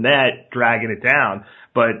on the net dragging it down.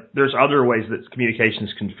 But there's other ways that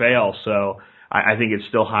communications can fail, so I think it's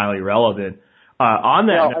still highly relevant. On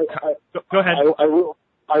that, go ahead.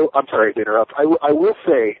 I'm sorry to interrupt. I will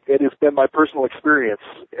say it has been my personal experience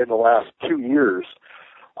in the last 2 years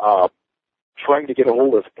trying to get a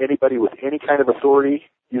hold of anybody with any kind of authority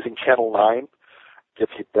using Channel 9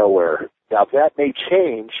 gets you nowhere. Now, that may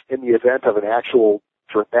change in the event of an actual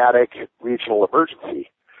dramatic regional emergency,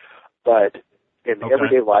 but in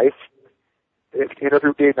everyday life, if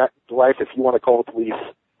you want to call the police,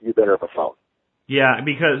 you better have a phone. Yeah,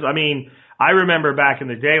 because I remember back in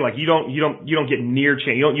the day, you don't get near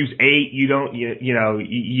chain. You don't use 8. You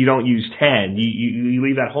don't use 10. You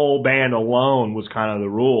leave that whole band alone was kind of the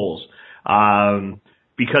rules,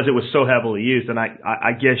 because it was so heavily used. And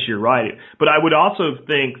I guess you're right. But I would also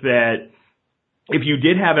think that if you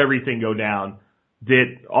did have everything go down,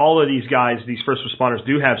 that all of these guys, these first responders,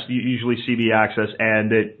 do have usually CB access,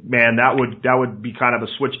 and that, man, that would be kind of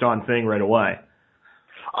a switched on thing right away.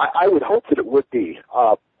 I would hope that it would be.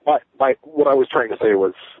 What I was trying to say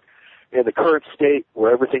was, in the current state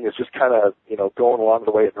where everything is just kind of, going along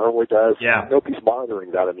the way it normally does, nobody's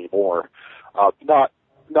monitoring that anymore.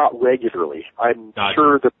 Not regularly. I'm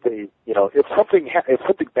sure that they, if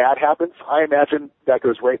something bad happens, I imagine that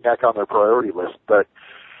goes right back on their priority list. But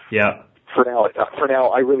for now,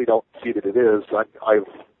 I really don't see that it is. I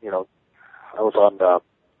was on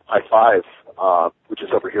I-5, which is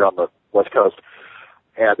over here on the West Coast,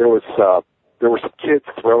 and there were some kids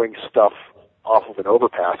throwing stuff off of an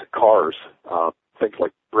overpass at cars, things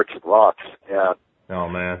like bricks and rocks, and oh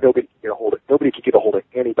man, nobody could get a hold of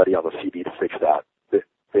anybody on the CB to fix that.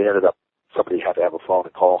 They ended up, somebody had to have a phone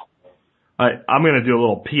and call. I'm going to do a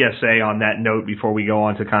little PSA on that note before we go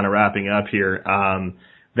on to kind of wrapping up here.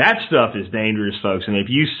 That stuff is dangerous, folks, and if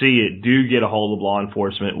you see it, do get a hold of law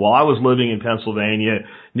enforcement. While I was living in Pennsylvania,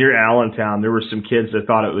 near Allentown, there were some kids that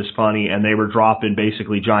thought it was funny, and they were dropping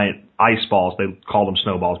basically giant ice balls. They call them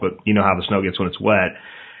snowballs, but you know how the snow gets when it's wet.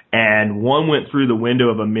 And one went through the window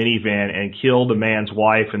of a minivan and killed a man's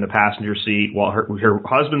wife in the passenger seat while her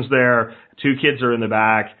husband's there, 2 kids are in the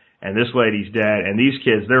back, and this lady's dead. And these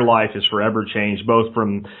kids, their life is forever changed, both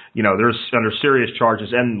from, they're under serious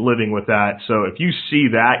charges and living with that. So if you see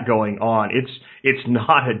that going on, it's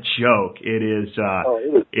not a joke.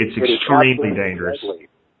 It's extremely dangerous. Deadly.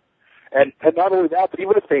 And not only that, but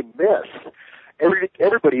even if they miss,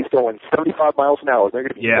 everybody's going 75 miles an hour. They're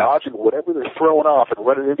going to be dodging whatever they're throwing off and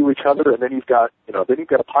running into each other, and then you've got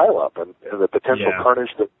a pile up and the potential carnage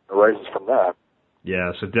that arises from that.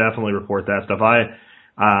 Yeah, so definitely report that stuff.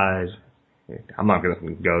 I'm not going to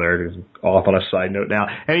go there. Just off on a side note now.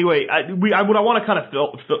 Anyway, what I want to kind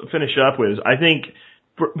of finish up with is, I think,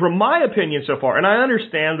 from my opinion so far, and I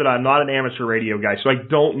understand that I'm not an amateur radio guy, so I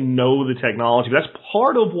don't know the technology. That's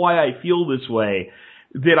part of why I feel this way,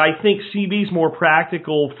 that I think CB is more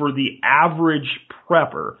practical for the average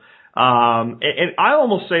prepper. And I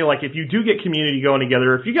almost say, like, if you do get community going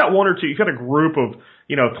together, if you got one or two, you've got a group of,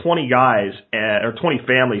 20 guys or 20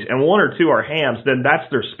 families, and one or two are hams, then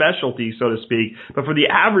that's their specialty, so to speak. But for the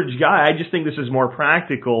average guy, I just think this is more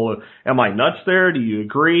practical. Am I nuts there? Do you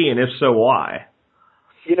agree? And if so, why?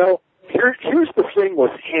 Here's the thing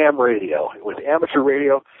with ham radio, with amateur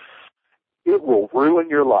radio, it will ruin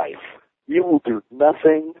your life. You will do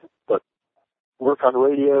nothing but work on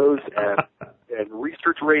radios and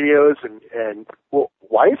research radios and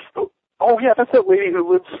wife? Oh yeah, that's that lady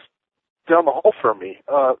who lives down the hall from me.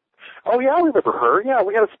 Oh yeah, I remember her. Yeah,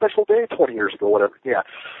 we had a special day 20 years ago, whatever. Yeah.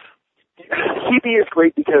 CB is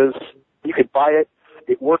great because you can buy it.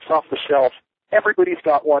 It works off the shelf. Everybody's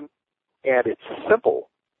got one, and it's simple.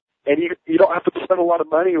 And you don't have to spend a lot of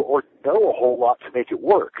money or know a whole lot to make it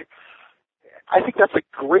work. I think that's a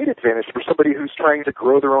great advantage for somebody who's trying to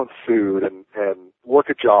grow their own food and work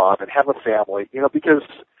a job and have a family, because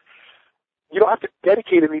you don't have to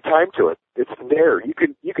dedicate any time to it. It's there. You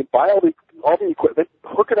can buy all the equipment,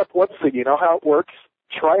 hook it up once so you know how it works,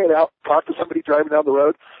 try it out, talk to somebody driving down the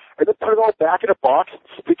road, and then put it all back in a box,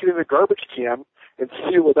 stick it in a garbage can, and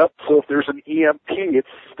seal it up so if there's an EMP, it's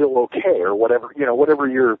still okay, or whatever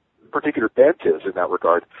your particular bent is in that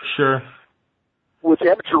regard. Sure. With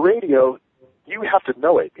amateur radio, you have to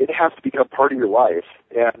know it. It has to become part of your life.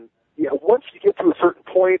 And once you get to a certain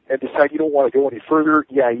point and decide you don't want to go any further,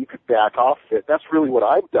 you could back off it. That's really what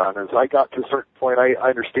I've done. Is I got to a certain point, I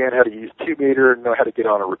understand how to use 2-meter and know how to get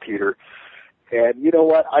on a repeater. And you know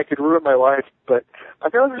what? I could ruin my life, but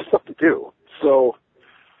I've got other stuff to do. So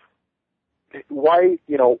why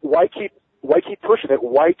keep pushing it?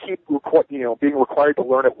 Why keep being required to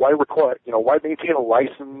learn it? Why maintain a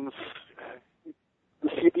license? The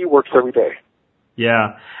CB works every day.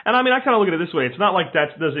 Yeah. And I mean, I kind of look at it this way. It's not like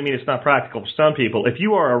that doesn't mean it's not practical for some people. If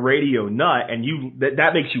you are a radio nut and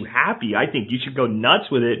that makes you happy, I think you should go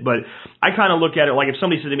nuts with it. But I kind of look at it like if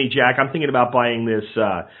somebody said to me, Jack, I'm thinking about buying this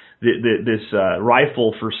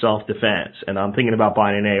rifle for self-defense, and I'm thinking about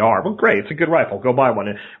buying an AR. Well, great. It's a good rifle. Go buy one.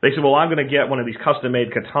 And they said, well, I'm going to get one of these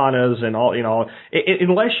custom-made katanas and all,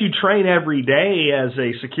 unless you train every day as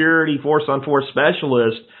a security force-on-force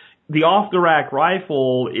specialist, the off-the-rack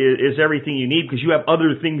rifle is everything you need because you have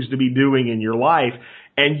other things to be doing in your life,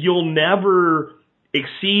 and you'll never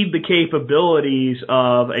exceed the capabilities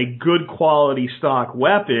of a good quality stock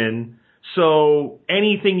weapon. So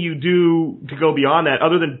anything you do to go beyond that,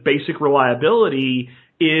 other than basic reliability,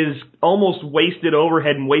 is almost wasted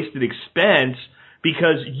overhead and wasted expense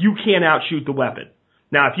because you can't outshoot the weapon.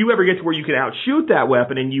 Now, if you ever get to where you can outshoot that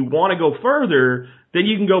weapon and you want to go further, then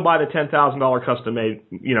you can go buy the $10,000 custom-made,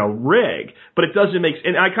 rig. But it doesn't make,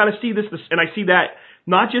 and I kind of see this, and I see that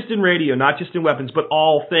not just in radio, not just in weapons, but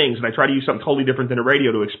all things. And I try to use something totally different than a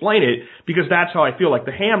radio to explain it, because that's how I feel. Like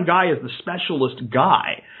the ham guy is the specialist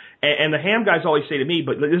guy. And the ham guys always say to me,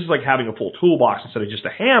 but this is like having a full toolbox instead of just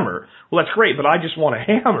a hammer. Well, that's great, but I just want a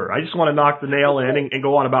hammer. I just want to knock the nail in and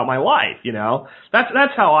go on about my life,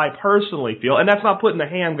 That's how I personally feel. And that's not putting the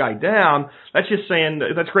ham guy down. That's just saying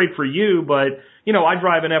that's great for you, but, I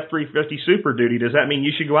drive an F-350 Super Duty. Does that mean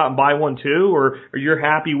you should go out and buy one too? Or you're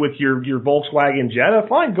happy with your Volkswagen Jetta?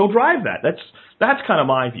 Fine, go drive that. That's kind of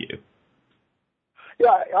my view.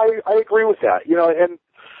 Yeah, I agree with that. And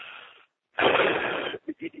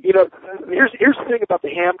here's the thing about the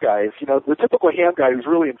ham guys. The typical ham guy who's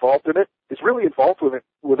really involved in it is really involved with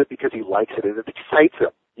it because he likes it and it excites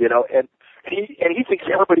him. And he thinks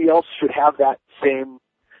everybody else should have that same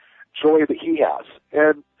joy that he has.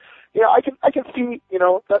 And I can see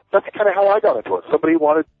that's kind of how I got into it. Somebody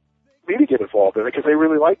wanted me to get involved in it because they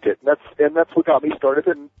really liked it, and that's what got me started.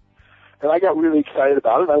 And I got really excited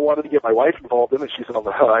about it. I wanted to get my wife involved in it. She said,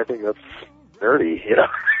 "Oh, I think that's nerdy,"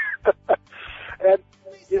 And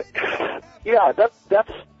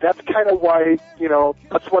that's kind of why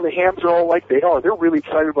that's when the hams are all like they are. They're really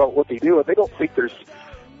excited about what they do, and they don't think there's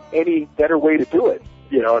any better way to do it.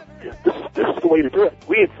 This is the way to do it.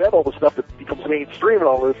 We invent all the stuff that becomes mainstream and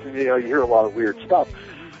all this, and you hear a lot of weird stuff.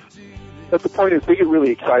 But the point is, they get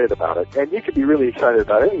really excited about it, and you can be really excited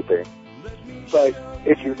about anything. But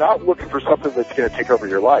if you're not looking for something that's going to take over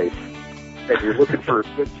your life, and you're looking for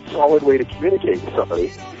a solid way to communicate with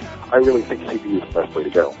somebody, I really think CPU is the best way to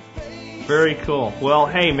go. Very cool. Well,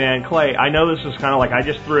 hey, man, Clay, I know this is kind of like I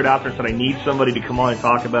just threw it out there and said I need somebody to come on and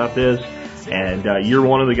talk about this. And you're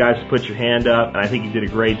one of the guys to put your hand up, and I think you did a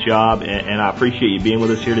great job, and I appreciate you being with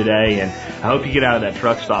us here today, and I hope you get out of that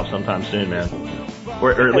truck stop sometime soon, man.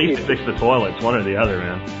 Or at least fix the toilets, one or the other,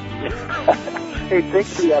 man. Hey,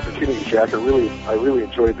 thanks for the opportunity, Jack. I really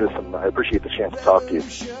enjoyed this, and I appreciate the chance to talk to you.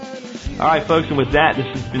 All right, folks, and with that, this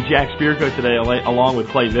has been Jack Spirko today, along with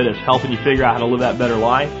Clay Vitis, helping you figure out how to live that better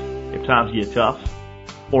life if times get tough,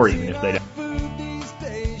 or even if they don't.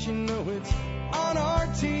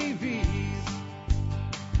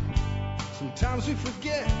 Sometimes we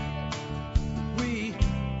forget we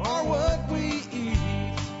are what we eat.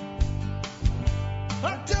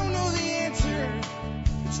 I don't know the answer.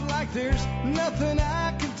 It's like there's nothing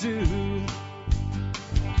I can do.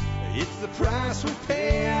 It's the price we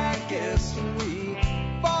pay, I guess, when we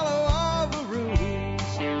follow all the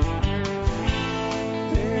rules.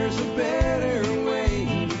 There's a better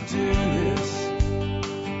way to do this.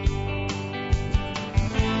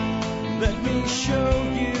 Let me show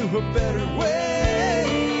you a better way.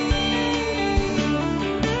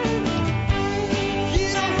 You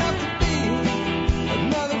don't have to be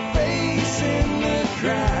another face in the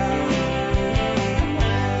crowd.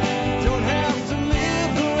 You don't have to live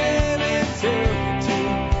the way they tell you to.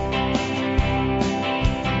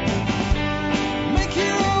 Make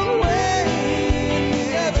your own way, and the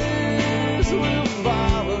others will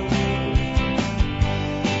follow.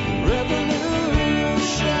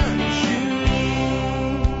 Revolution is you.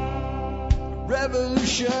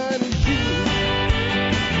 Revolution is you.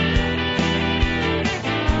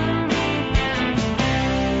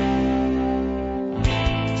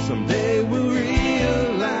 Someday we'll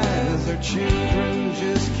realize our children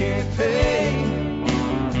just can't pay.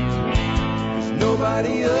 'Cause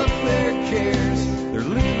nobody up there cares. They're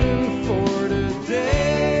living for today.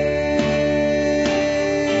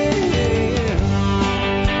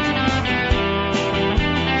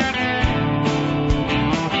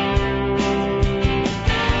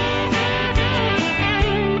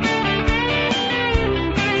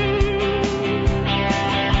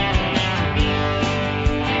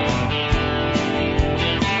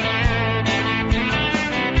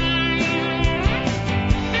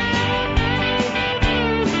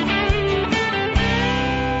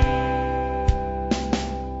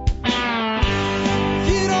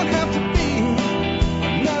 You don't have to be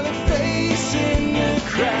another face in the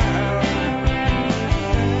crowd.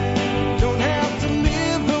 Don't have to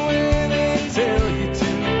live the way they tell you to.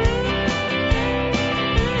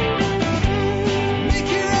 Make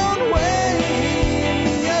your own way, and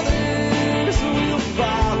the others will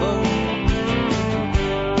follow.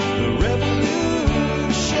 The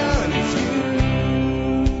revolution is you.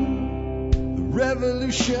 The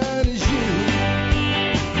revolution is you.